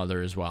 Stephanie, you're a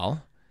mother as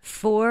well.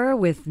 4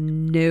 with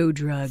no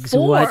drugs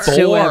 4.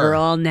 whatsoever,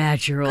 all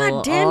natural.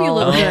 God damn, you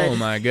look good. Oh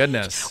my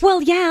goodness.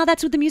 Well, yeah,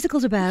 that's what the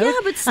musical's about. Yeah,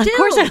 but still. Of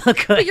course I look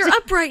good. But you're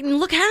upright and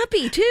look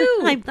happy, too.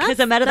 Because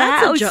I'm out of the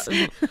house.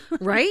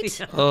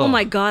 Right? Oh,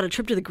 my God, a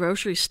trip to the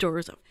grocery store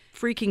is a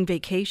freaking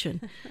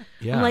vacation.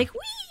 Yeah. I'm like,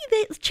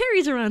 the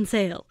cherries are on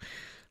sale.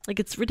 Like,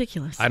 it's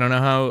ridiculous. I don't know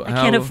how I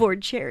can't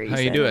afford cherries. How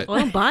you do it? Well,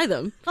 I'll buy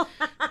them.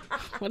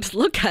 I'll just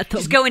look at them.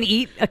 Just go and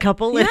eat a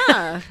couple.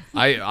 Yeah.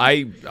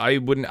 I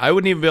wouldn't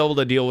even be able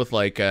to deal with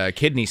like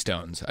kidney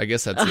stones. I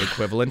guess that's the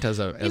equivalent as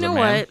a you know a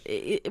man.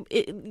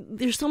 what?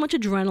 There's so much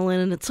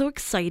adrenaline and it's so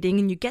exciting,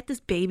 and you get this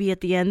baby at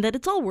the end that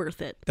it's all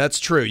worth it. That's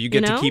true. You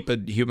get You know? to keep a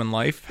human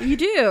life. You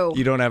do.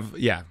 You don't have.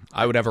 Yeah,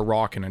 I would have a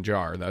rock in a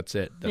jar. That's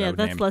it. That I Yeah, would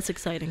that's name. less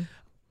exciting.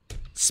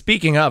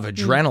 Speaking of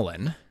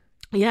adrenaline.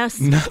 Yes.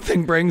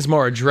 Nothing brings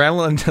more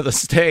adrenaline to the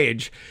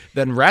stage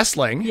than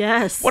wrestling.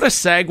 Yes. What a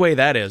segue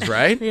that is,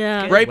 right?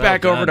 Yeah. Right Well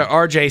back over done. to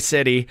RJ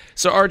City.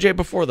 So, RJ,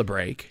 before the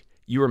break,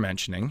 you were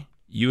mentioning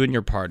you and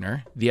your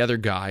partner, the other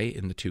guy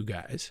in the 2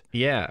 guys,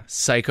 Yeah.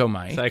 Psycho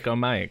Mike. Psycho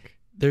Mike.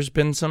 there's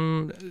been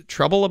some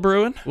trouble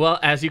a-brewing? Well,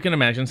 as you can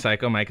imagine,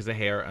 Psycho Mike is a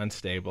hair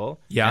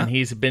unstable. Yeah. And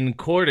he's been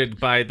courted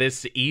by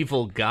this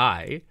evil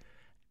guy,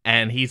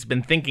 and he's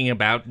been thinking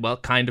about, well,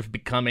 kind of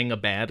becoming a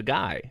bad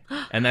guy.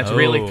 And that's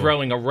really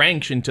throwing a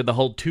wrench into the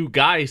whole two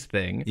guys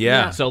thing.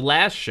 Yeah. So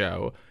last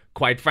show,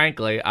 quite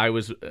frankly, I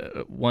was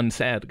one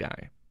sad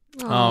guy.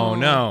 Oh,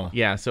 no.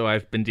 Yeah, so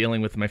I've been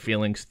dealing with my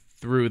feelings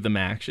through the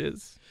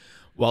matches.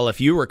 Well,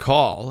 if you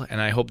recall, and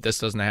I hope this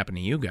doesn't happen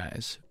to you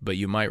guys, but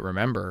you might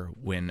remember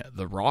when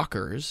the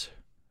Rockers,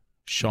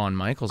 Shawn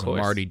Michaels and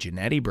Marty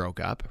Jannetty broke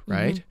up,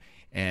 right?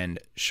 Mm-hmm. And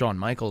Shawn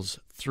Michaels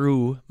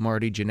threw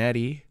Marty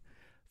Jannetty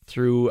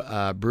through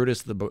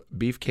Brutus the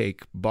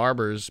Beefcake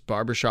Barber's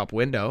barbershop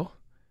window.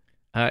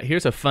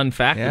 Here's a fun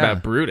fact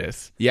about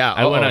Brutus. Yeah.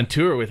 I went on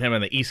tour with him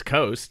on the East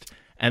Coast,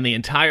 and the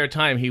entire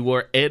time he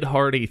wore Ed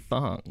Hardy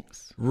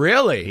thongs.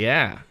 Really?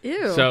 Yeah.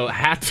 Ew. So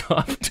hats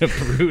off to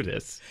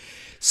Brutus.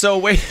 So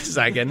wait a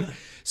second.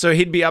 So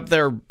he'd be up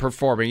there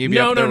performing. You'd be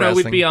up there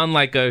wrestling. We'd be on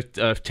like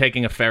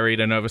taking a ferry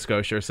to Nova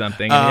Scotia or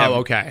something. Oh,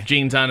 okay.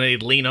 Jeans on, and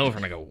he'd lean over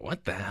and I go,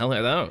 "What the hell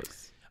are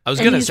those?" I was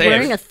going to say, he's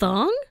wearing a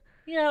thong.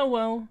 Yeah,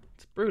 well,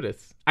 it's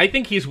Brutus. I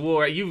think he's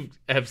wore. You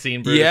have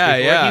seen Brutus Yeah,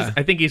 before. yeah.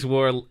 I think he's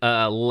wore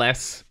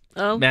less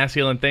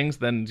masculine things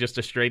than just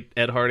a straight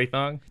Ed Hardy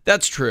thong.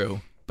 That's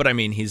true, but I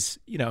mean, he's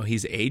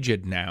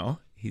aged now.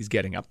 He's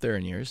getting up there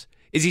in years.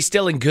 Is he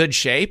still in good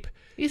shape?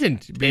 He's in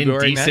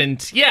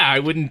decent. Yeah, I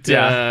wouldn't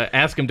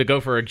ask him to go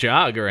for a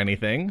jog or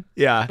anything.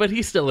 Yeah, but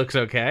he still looks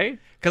okay.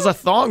 Because a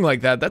thong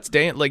like that, that's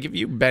like if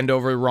you bend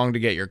over wrong to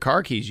get your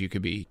car keys, you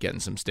could be getting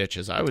some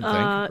stitches, I would think,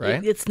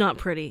 right? It's not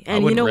pretty.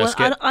 And you know what?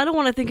 I don't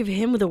want to think of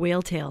him with a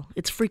whale tail.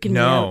 It's freaking me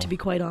out, to be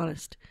quite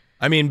honest.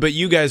 I mean, but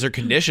you guys are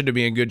conditioned to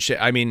be in good shape.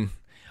 I mean,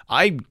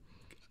 I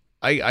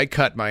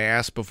cut my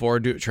ass before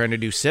trying to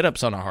do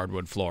sit-ups on a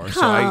hardwood floor.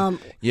 So No,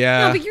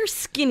 but you're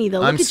skinny, though.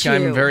 Look at you.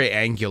 I'm very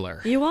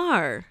angular. You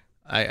are.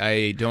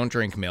 I don't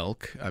drink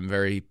milk. I'm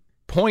very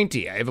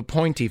pointy. I have a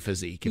pointy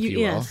physique, if you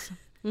will. Yes.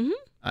 Mm-hmm.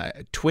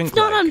 Twink. It's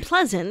not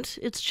unpleasant.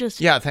 It's just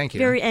thank you.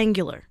 Very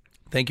angular.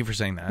 Thank you for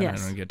saying that.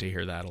 Yes. I don't get to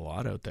hear that a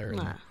lot out there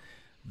in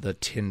the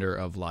Tinder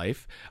of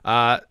life.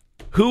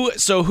 Who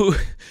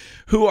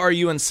are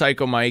you and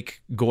Psycho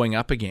Mike going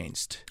up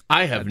against?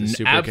 I have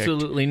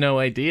absolutely no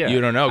idea.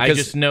 You don't know? I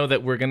just know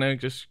that we're going to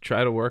just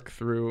try to work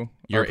through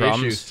our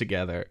issues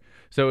together.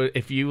 So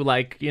if you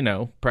like,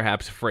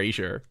 perhaps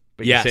Frasier,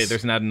 but you say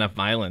there's not enough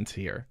violence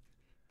here,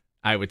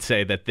 I would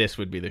say that this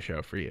would be the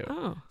show for you.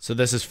 Oh. So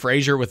this is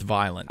Frasier with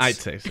violence. I'd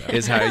say so.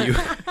 Is how you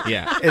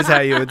is how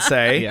you would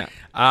say.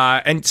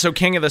 Yeah. And so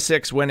King of the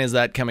Six, when is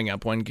that coming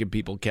up? When can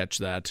people catch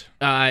that?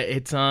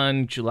 It's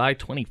on July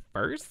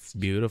 21st.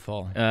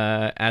 Beautiful.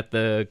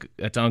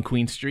 It's on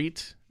Queen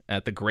Street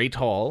at the Great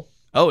Hall.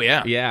 Oh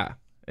yeah. Yeah.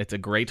 It's a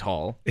great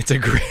hall. It's a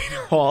great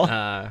hall.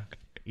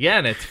 Yeah,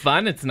 and it's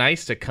fun. It's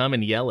nice to come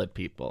and yell at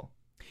people.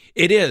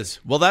 It is.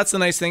 Well, that's the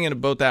nice thing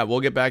about that. We'll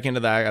get back into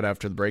that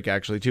after the break,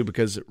 actually, too,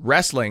 because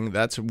wrestling,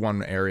 that's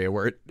one area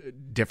where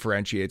it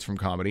differentiates from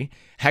comedy.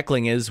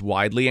 Heckling is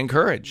widely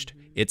encouraged.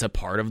 It's a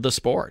part of the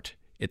sport.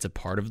 It's a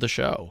part of the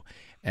show.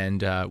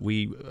 And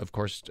we, of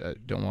course,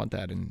 don't want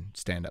that in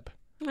stand-up.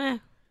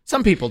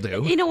 Some people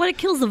do. You know what? It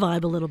kills the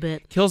vibe a little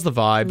bit. Kills the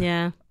vibe.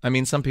 Yeah. I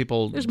mean, some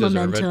people There's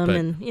deserve momentum it, but,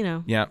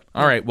 and. Yeah.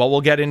 All right. Well, we'll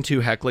get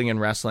into heckling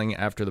and wrestling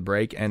after the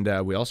break.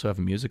 And we also have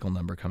a musical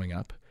number coming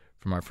up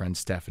from our friend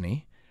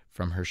Stephanie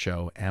from her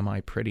show, Am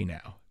I Pretty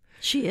Now?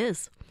 She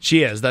is.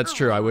 She is. That's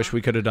true. I wish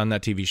we could have done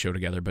that TV show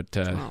together, but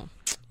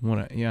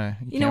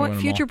You know what?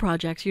 Future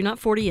projects. You're not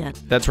 40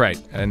 yet. That's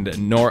right.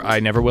 And nor I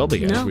never will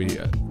be, as we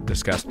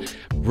discussed.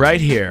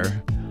 Right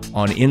here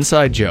on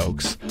Inside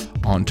Jokes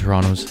on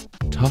Toronto's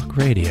Talk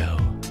Radio,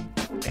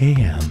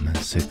 AM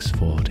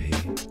 640.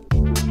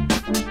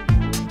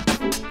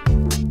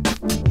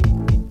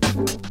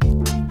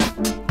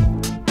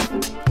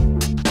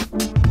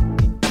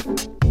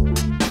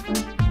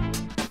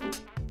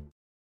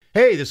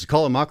 Hey, this is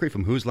Colin Mockery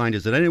from Whose Line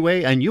Is It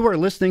Anyway? And you are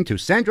listening to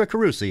Sandra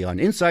Carusi on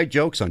Inside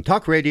Jokes on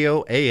Talk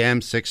Radio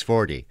AM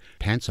 640.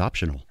 Pants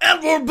optional.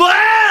 And we're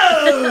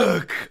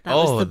back! That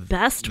was the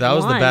best one. That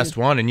was the best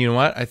one. And you know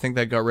what? I think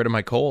that got rid of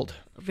my cold.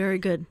 Very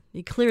good.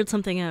 You cleared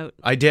something out.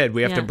 I did.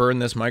 We have to burn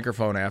this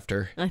microphone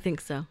after. I think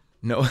so.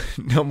 No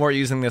more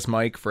using this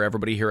mic for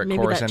everybody here at Maybe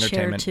Chorus that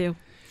Entertainment. Chair too.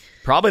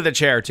 Probably the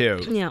chair too.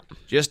 Yeah.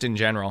 Just in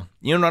general.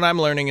 You know what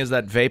I'm learning is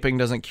that vaping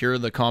doesn't cure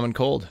the common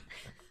cold.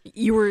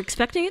 You were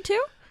expecting it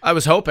to? I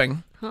was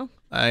hoping. Huh.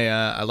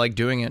 I like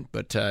doing it,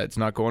 but it's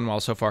not going well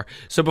so far.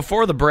 So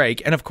before the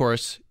break, and of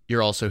course,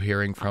 you're also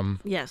hearing from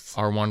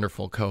our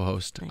wonderful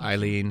co-host,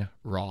 Eileen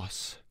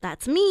Ross.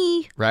 That's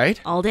me. Right?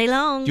 All day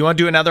long. Do you want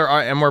to do another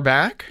and we're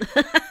back?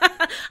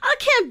 I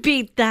can't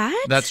beat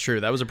that. That's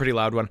true. That was a pretty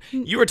loud one.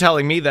 You were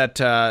telling me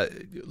that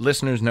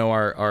listeners know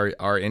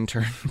our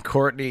intern,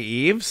 Courtney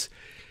Eves.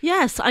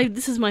 Yes,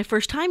 this is my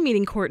first time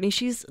meeting Courtney.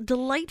 She's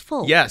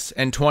delightful. Yes,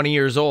 and 20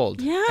 years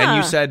old. Yeah. And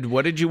you said,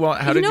 what did you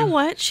want? You know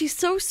what? She's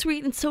so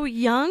sweet and so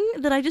young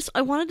that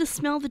I wanted to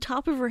smell the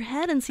top of her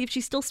head and see if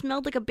she still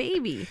smelled like a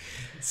baby.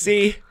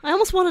 See? I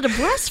almost wanted to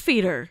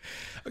breastfeed her.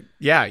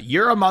 Yeah,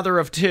 you're a mother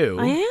of 2.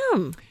 I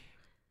am.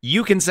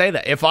 You can say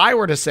that. If I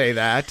were to say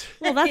that,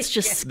 well, that's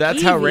just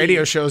that's how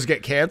radio shows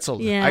get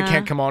canceled. Yeah. I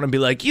can't come on and be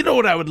like, you know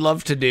what I would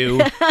love to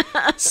do?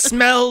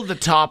 Smell the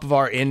top of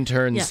our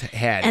intern's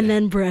head. And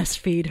then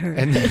breastfeed her.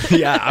 And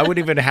I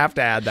wouldn't even have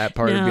to add that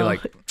part. It'd be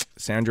like,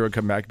 Sandra would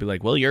come back and be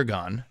like, well, you're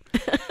gone.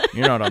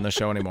 You're not on the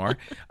show anymore.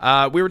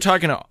 We were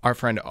talking to our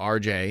friend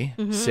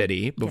RJ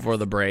City before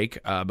the break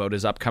about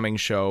his upcoming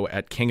show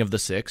at King of the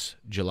Six,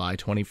 July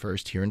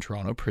 21st here in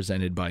Toronto,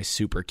 presented by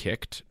Super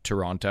Kicked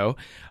Toronto.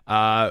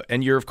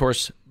 And you're, of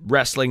course,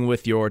 wrestling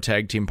with your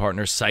tag team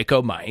partner,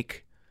 Psycho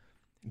Mike.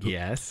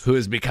 Yes. Who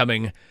is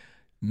becoming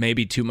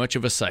maybe too much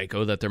of a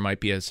psycho, that there might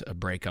be a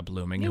breakup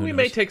looming. Yeah, we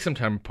may take some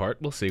time apart.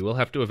 We'll see. We'll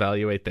have to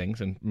evaluate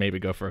things and maybe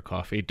go for a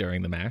coffee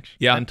during the match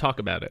and talk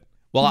about it.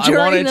 Well, during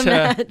I wanted the to...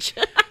 match.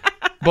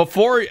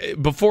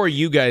 Before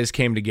you guys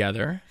came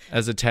together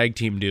as a tag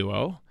team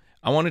duo,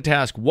 I wanted to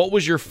ask, what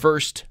was your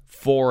first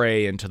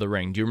foray into the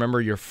ring? Do you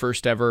remember your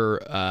first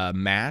ever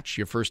match,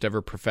 your first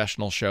ever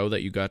professional show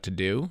that you got to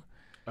do?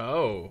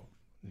 Oh,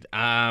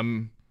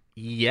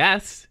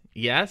 yes.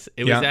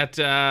 It was at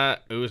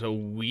it was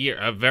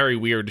a very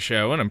weird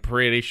show, and I'm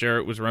pretty sure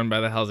it was run by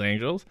the Hells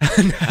Angels.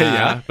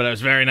 But I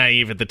was very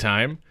naive at the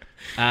time,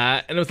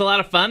 and it was a lot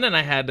of fun. And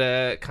I had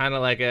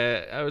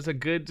I was a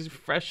good,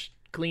 fresh,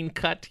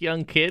 clean-cut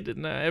young kid,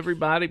 and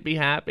everybody be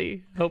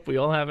happy. Hope we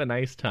all have a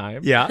nice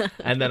time. Yeah.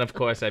 And then, of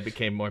course, I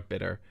became more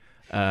bitter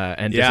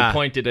and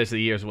disappointed as the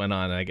years went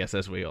on, I guess,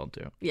 as we all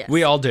do. Yes.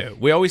 We all do.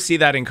 We always see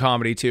that in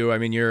comedy, too. I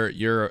mean,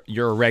 you're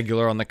a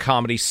regular on the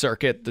comedy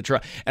circuit.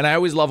 And I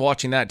always love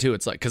watching that, too.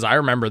 It's like, because I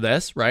remember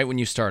this, right? When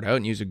you start out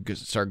and you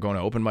start going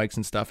to open mics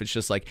and stuff, it's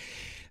just like,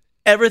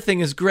 everything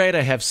is great.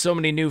 I have so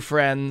many new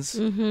friends.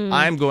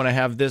 I'm going to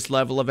have this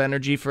level of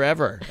energy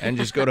forever, and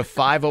just go to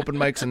 5 open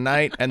mics a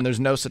night, and there's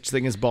no such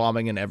thing as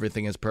bombing, and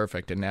everything is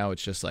perfect. And now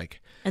it's just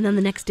like, and then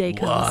the next day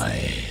comes.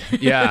 Why?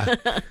 Yeah.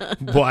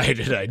 Why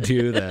did I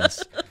do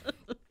this?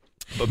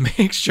 But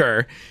make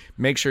sure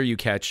you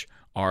catch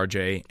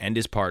RJ and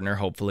his partner,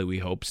 hopefully we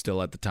hope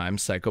still at the time,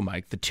 Psycho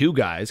Mike, the 2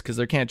 guys, because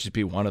there can't just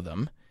be one of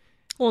them.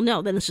 Well,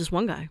 no, then it's just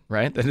one guy.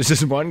 Right? Then it's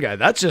just one guy.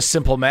 That's just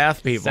simple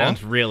math, people.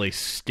 Sounds really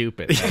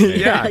stupid.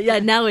 Yeah,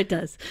 now it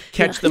does.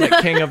 Catch them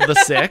at King of the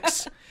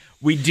Six.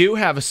 We do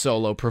have a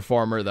solo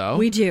performer, though.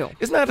 We do.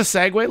 Isn't that a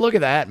segue? Look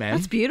at that, man.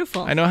 That's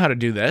beautiful. I know how to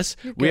do this.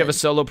 You're We have good. a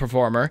solo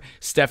performer,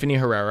 Stephanie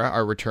Herrera,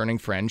 our returning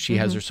friend. She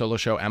has her solo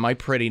show, Am I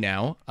Pretty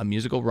Now? A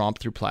musical romp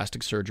through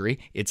plastic surgery.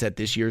 It's at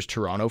this year's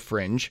Toronto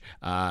Fringe.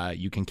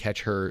 You can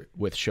catch her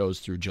with shows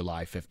through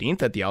July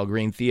 15th at the Al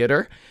Green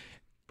Theatre.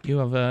 You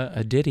have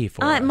a ditty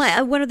for us.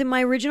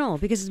 My original,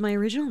 because it's my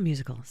original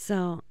musical.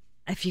 So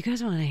if you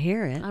guys want to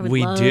hear it, I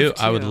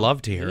would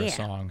love to hear a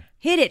song.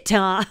 Hit it,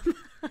 Tom.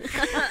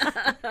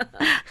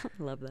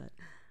 Love that.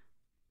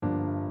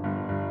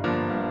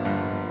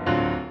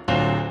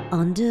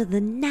 Under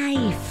the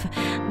knife,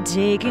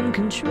 taking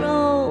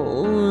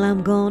control.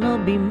 I'm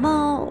gonna be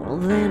more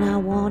than I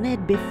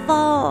wanted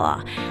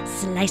before.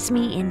 Slice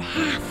me in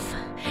half.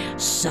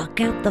 Suck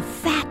out the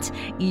fat.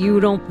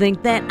 You don't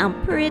think that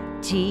I'm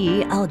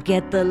pretty? I'll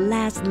get the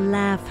last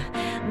laugh.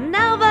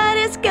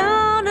 Nobody's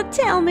gonna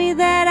tell me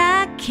that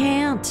I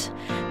can't,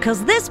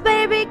 'cause this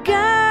baby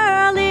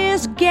girl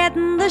is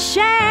getting the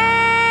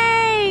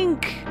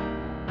shank.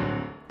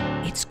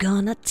 It's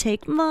gonna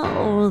take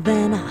more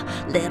than a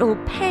little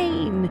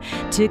pain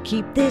to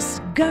keep this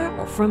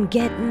girl from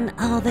getting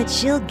all that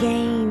she'll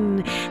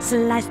gain.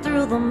 Slice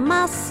through the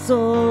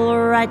muscle,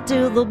 right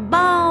to the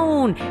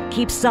bone.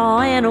 Keep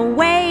sawing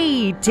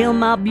away till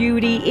my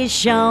beauty is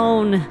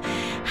shown.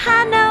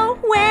 I know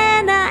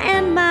when I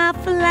end my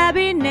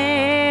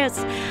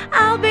flabbiness,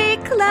 I'll be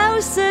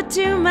closer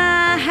to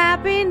my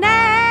happiness.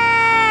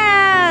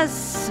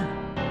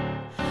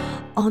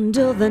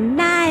 Under the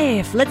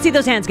knife. Let's see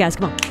those hands, guys.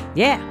 Come on.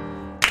 Yeah.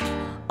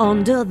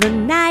 Under the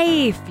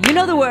knife. You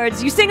know the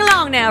words. You sing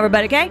along now,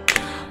 everybody, okay?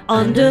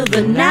 Under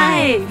the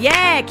knife.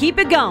 Yeah, keep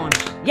it going.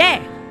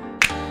 Yeah.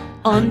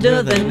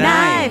 Under the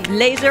knife.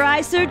 Laser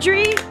eye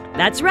surgery.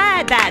 That's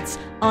right. That's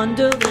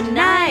under the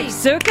knife.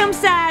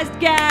 Circumcised,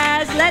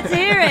 guys. Let's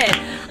hear it.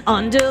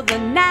 Under the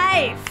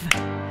knife.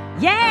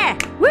 Yeah.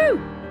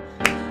 Woo.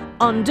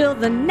 Under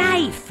the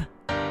knife.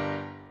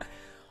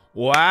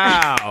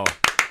 Wow.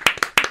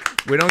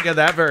 We don't get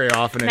that very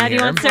often in now, here.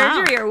 do you want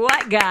surgery or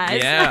what,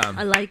 guys? Yeah.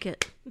 I like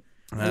it.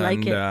 I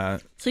like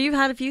it. So you've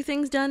had a few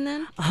things done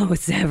then? Oh,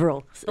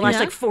 several. The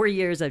last 4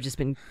 years, I've just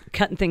been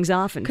cutting things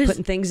off and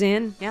putting things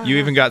in. Yeah. You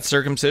even got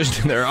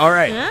circumcision in there. All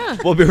right. Yeah.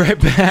 We'll be right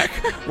back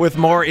with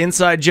more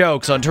Inside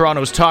Jokes on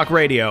Toronto's Talk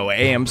Radio,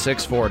 AM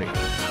 640.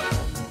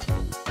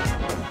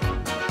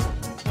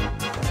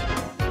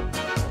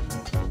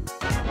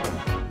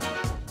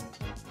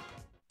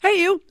 Hey,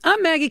 you. I'm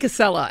I'm Maggie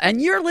Casella, and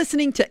you're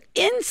listening to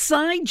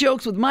Inside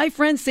Jokes with my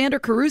friend Sandra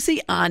Carusi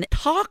on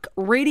Talk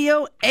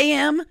Radio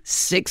AM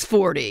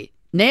 640.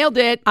 Nailed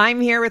it. I'm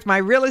here with my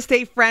real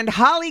estate friend,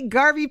 Holly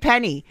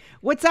Garvey-Penny.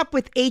 What's up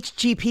with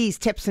HGP's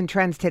tips and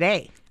trends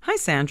today? Hi,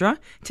 Sandra.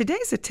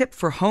 Today's a tip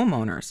for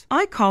homeowners.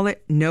 I call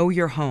it Know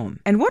Your Home.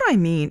 And what I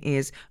mean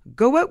is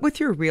go out with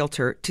your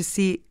realtor to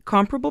see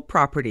comparable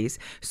properties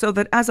so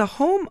that as a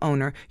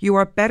homeowner, you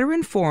are better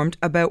informed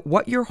about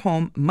what your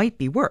home might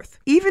be worth.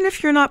 Even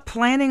if you're not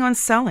planning on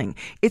selling,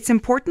 it's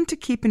important to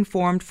keep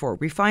informed for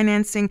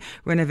refinancing,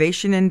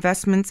 renovation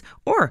investments,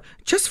 or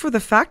just for the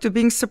fact of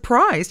being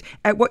surprised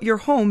at what your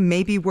home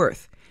may be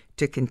worth,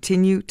 to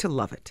continue to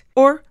love it.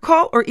 Or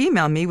call or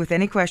email me with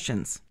any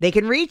questions. They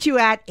can reach you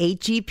at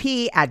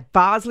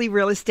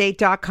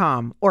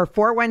hgp@bosleyrealestate.com or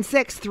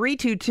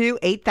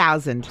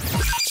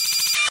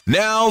 416-322-8000.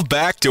 Now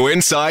back to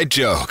Inside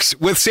Jokes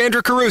with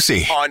Sandra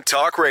Carusi on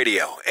Talk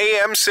Radio,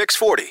 AM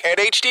 640 and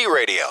HD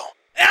Radio.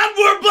 And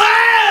we're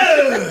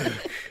back!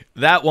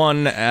 That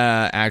one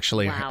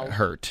actually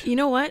hurt. You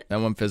know what?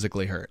 That one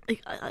physically hurt.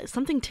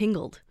 Something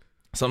tingled.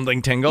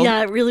 Something tingled?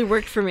 Yeah, it really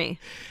worked for me.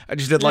 I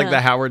just did like the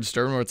Howard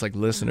Stern where it's like,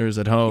 listeners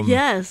at home.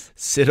 Yes.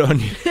 Sit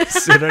on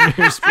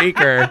your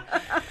speaker.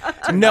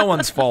 No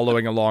one's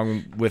following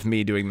along with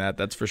me doing that,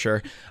 that's for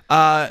sure.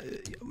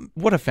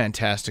 What a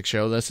fantastic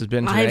show this has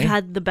been today. I've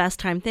had the best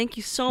time. Thank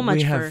you so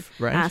much for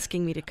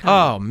asking me to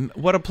come. Oh,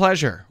 what a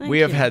pleasure. Thank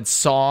we have you. had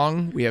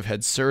song. We have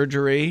had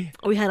surgery.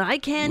 We had eye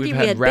candy. We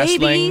had wrestling.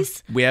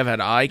 babies. We have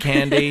had eye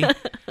candy.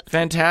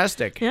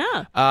 Fantastic.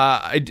 Yeah.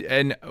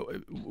 And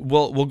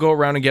we'll go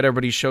around and get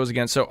everybody's shows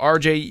again. So,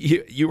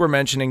 RJ, you were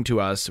mentioning to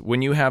us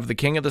when you have the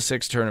King of the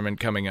Six tournament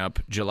coming up,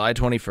 July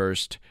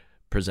 21st,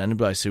 presented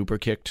by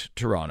Superkicked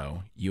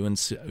Toronto, you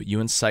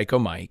and Psycho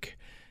Mike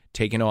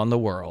taking on the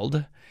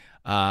world.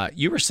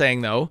 You were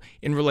saying, though,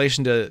 in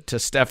relation to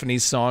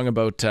Stephanie's song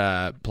about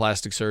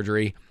plastic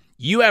surgery,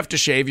 you have to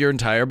shave your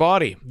entire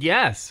body.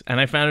 Yes, and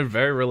I found it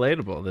very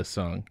relatable, this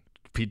song.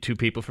 Two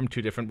people from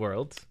two different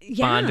worlds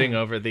bonding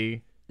over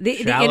the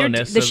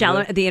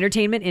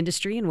entertainment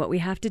industry and what we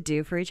have to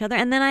do for each other.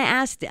 And then I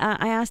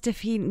asked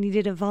if he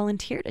needed a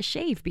volunteer to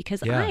shave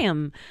because I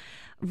am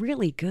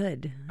really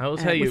good. I will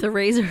tell you, with a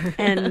razor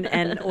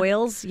and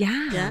oils.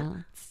 Yeah.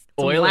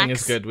 Oiling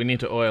is good. We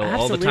need to oil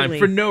all the time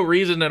for no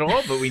reason at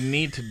all, but we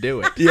need to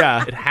do it.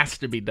 Yeah, it has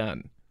to be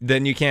done.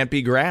 Then you can't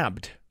be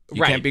grabbed.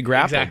 You can't be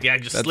grappled. Exactly. I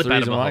just slip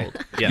out of a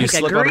hold. Yeah. You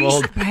slip out of a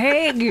hold.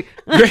 Peg.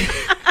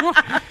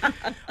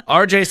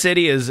 RJ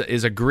City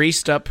is a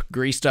greased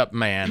up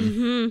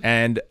man,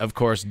 and of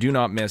course, do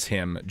not miss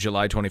him.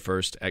 July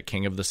 21st at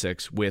King of the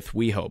Six with,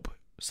 we hope,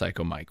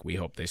 Psycho Mike. We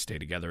hope they stay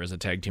together as a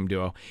tag team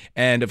duo,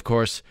 and of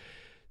course,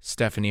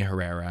 Stephanie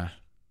Herrera.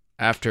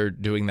 After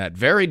doing that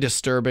very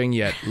disturbing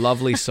yet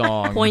lovely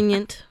song,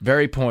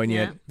 very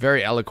poignant,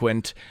 very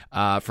eloquent,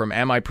 from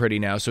Am I Pretty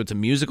Now? So it's a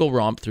musical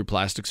romp through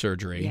plastic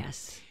surgery.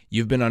 Yes.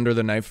 You've been under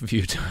the knife a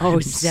few times. Oh,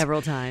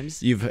 several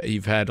times.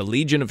 You've had a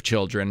legion of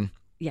children.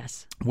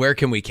 Yes. Where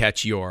can we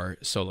catch your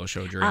solo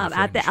show during the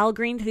Fringe? At the Al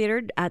Green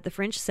Theater at the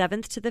Fringe,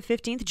 7th to the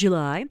 15th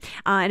July.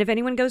 And if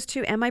anyone goes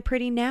to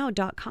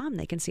amiprettynow.com,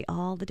 they can see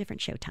all the different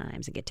show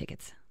times and get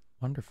tickets.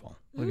 Wonderful.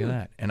 Look at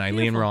that. And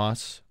Eileen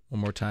Ross,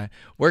 one more time.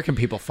 Where can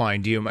people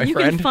find you, my friend? You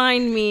can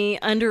find me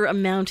under a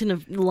mountain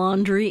of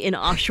laundry in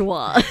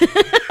Oshawa.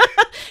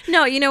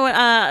 No, you know what?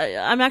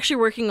 I'm actually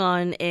working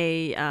on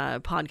a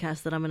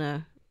podcast that I'm going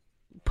to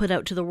put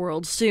out to the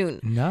world soon.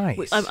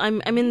 Nice.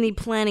 I'm in the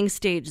planning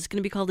stage. It's going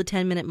to be called the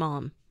 10-Minute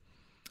Mom.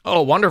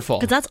 Oh, wonderful.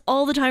 Because that's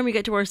all the time we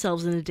get to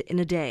ourselves in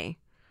a day.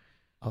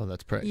 Oh,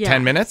 that's pretty. Yeah.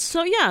 10 minutes?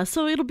 So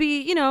it'll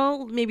be,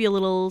 maybe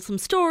some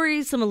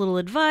stories, a little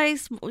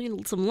advice,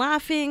 some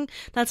laughing.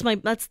 That's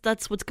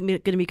what's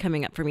going to be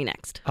coming up for me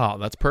next. Oh,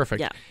 that's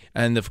perfect. Yeah.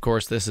 And of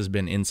course, this has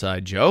been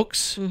Inside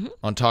Jokes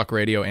on Talk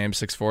Radio AM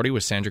 640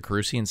 with Sandra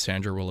Carusi, and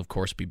Sandra will of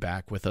course be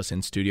back with us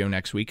in studio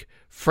next week,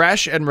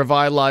 fresh and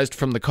revitalized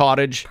from the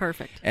cottage.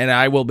 Perfect. And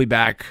I will be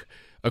back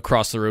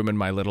across the room in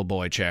my little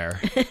boy chair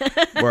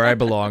where I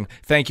belong.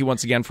 Thank you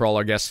once again for all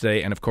our guests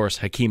today, and of course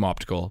Hakeem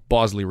Optical,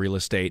 Bosley Real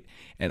Estate,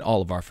 and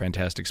all of our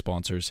fantastic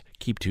sponsors.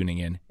 Keep tuning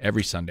in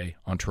every Sunday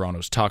on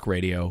Toronto's Talk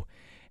Radio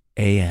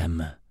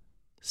AM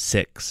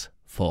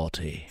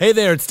 640. Hey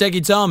there, it's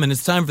Techie Tom, and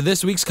it's time for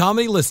this week's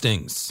comedy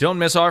listings. Don't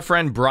miss our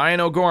friend Brian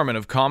O'Gorman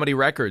of Comedy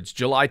Records,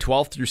 July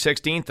 12th through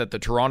 16th at the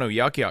Toronto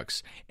Yuck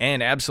Yucks.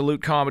 And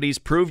Absolute Comedy's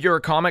Prove You're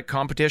a Comic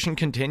competition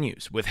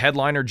continues with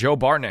headliner Joe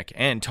Bartnick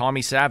and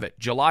Tommy Savitt,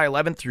 July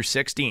 11th through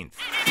 16th.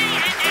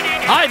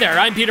 Hi there,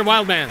 I'm Peter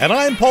Wildman. And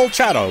I'm Paul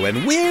Chatto,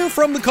 and we're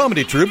from the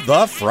comedy troupe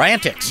The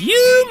Frantics.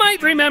 You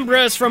might remember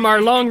us from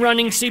our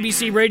long-running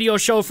CBC radio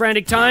show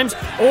Frantic Times,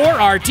 or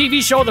our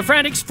TV show The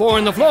Frantics, 4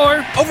 on the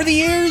Floor. Over the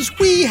years,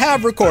 we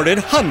have recorded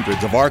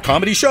hundreds of our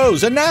comedy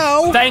shows, and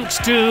now, thanks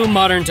to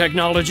modern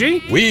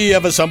technology, we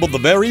have assembled the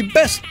very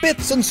best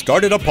bits and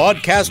started a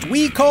podcast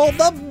we call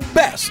The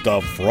Best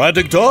of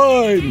Frantic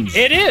Times.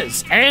 It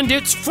is, and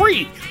it's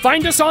free.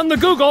 Find us on the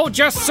Google,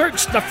 just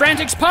search The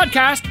Frantics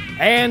Podcast,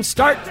 and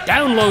start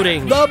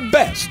downloading the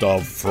best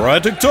of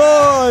Frantic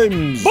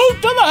Times. Boot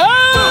to the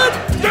head!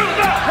 To the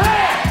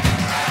head!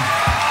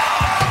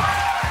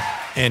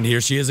 And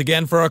here she is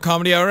again for our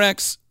Comedy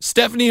RX,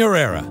 Stephanie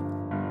Herrera.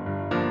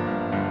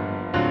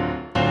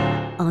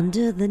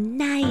 Under the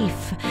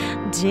knife,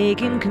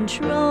 taking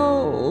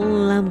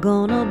control. I'm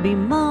gonna be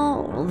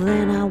more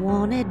than I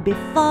wanted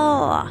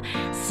before.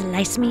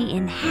 Slice me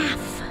in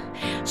half,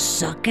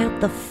 suck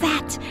out the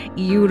fat.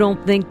 You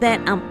don't think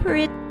that I'm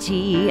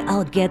pretty,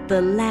 I'll get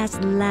the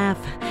last laugh.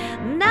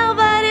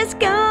 Nobody's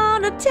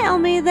gonna tell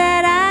me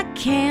that I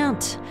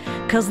can't,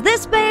 'cause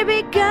this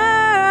baby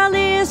girl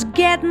is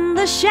getting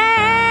the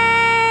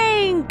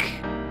shank.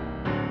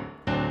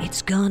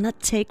 It's gonna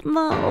take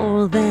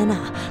more than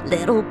a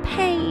little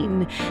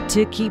pain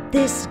to keep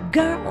this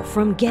girl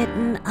from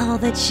getting all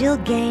that she'll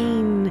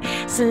gain.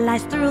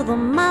 Slice through the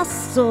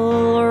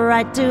muscle,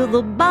 right to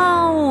the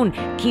bone.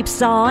 Keep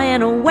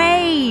sawing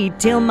away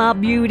till my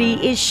beauty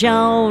is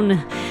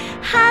shown.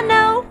 I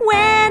know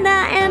when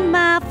I end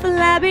my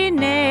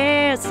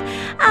flabbiness,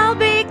 I'll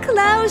be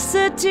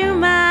closer to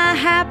my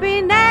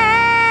happiness.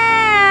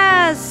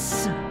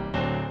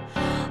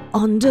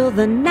 Under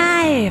the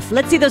knife.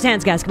 Let's see those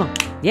hands, guys. Come on.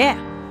 Yeah.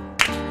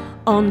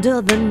 Under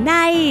the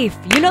knife.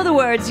 You know the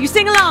words. You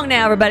sing along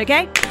now, everybody,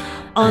 okay?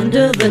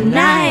 Under the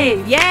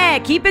knife. Yeah,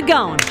 keep it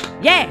going.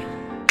 Yeah.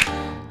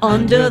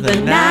 Under the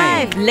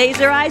knife.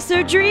 Laser eye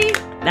surgery.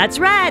 That's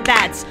right.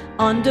 That's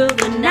under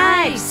the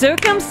knife.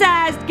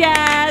 Circumcised,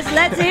 guys.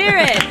 Let's hear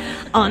it.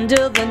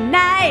 Under the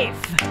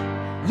knife.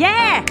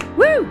 Yeah.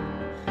 Woo.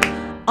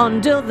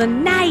 Under the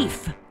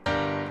knife.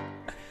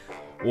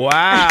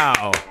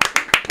 Wow.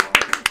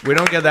 We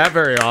don't get that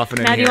very often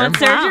in here. Now, do you want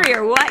surgery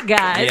or what,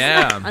 guys?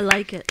 Yeah. I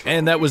like it.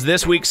 And that was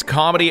this week's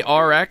Comedy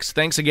RX.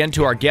 Thanks again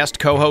to our guest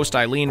co-host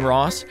Eileen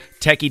Ross,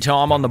 Techie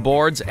Tom on the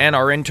boards, and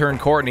our intern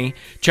Courtney.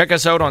 Check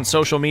us out on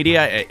social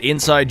media at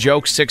Inside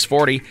Jokes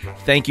 640.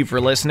 Thank you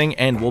for listening,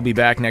 and we'll be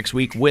back next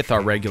week with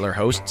our regular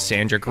host,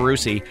 Sandra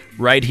Carusi,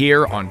 right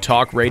here on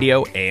Talk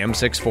Radio AM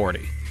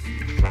 640.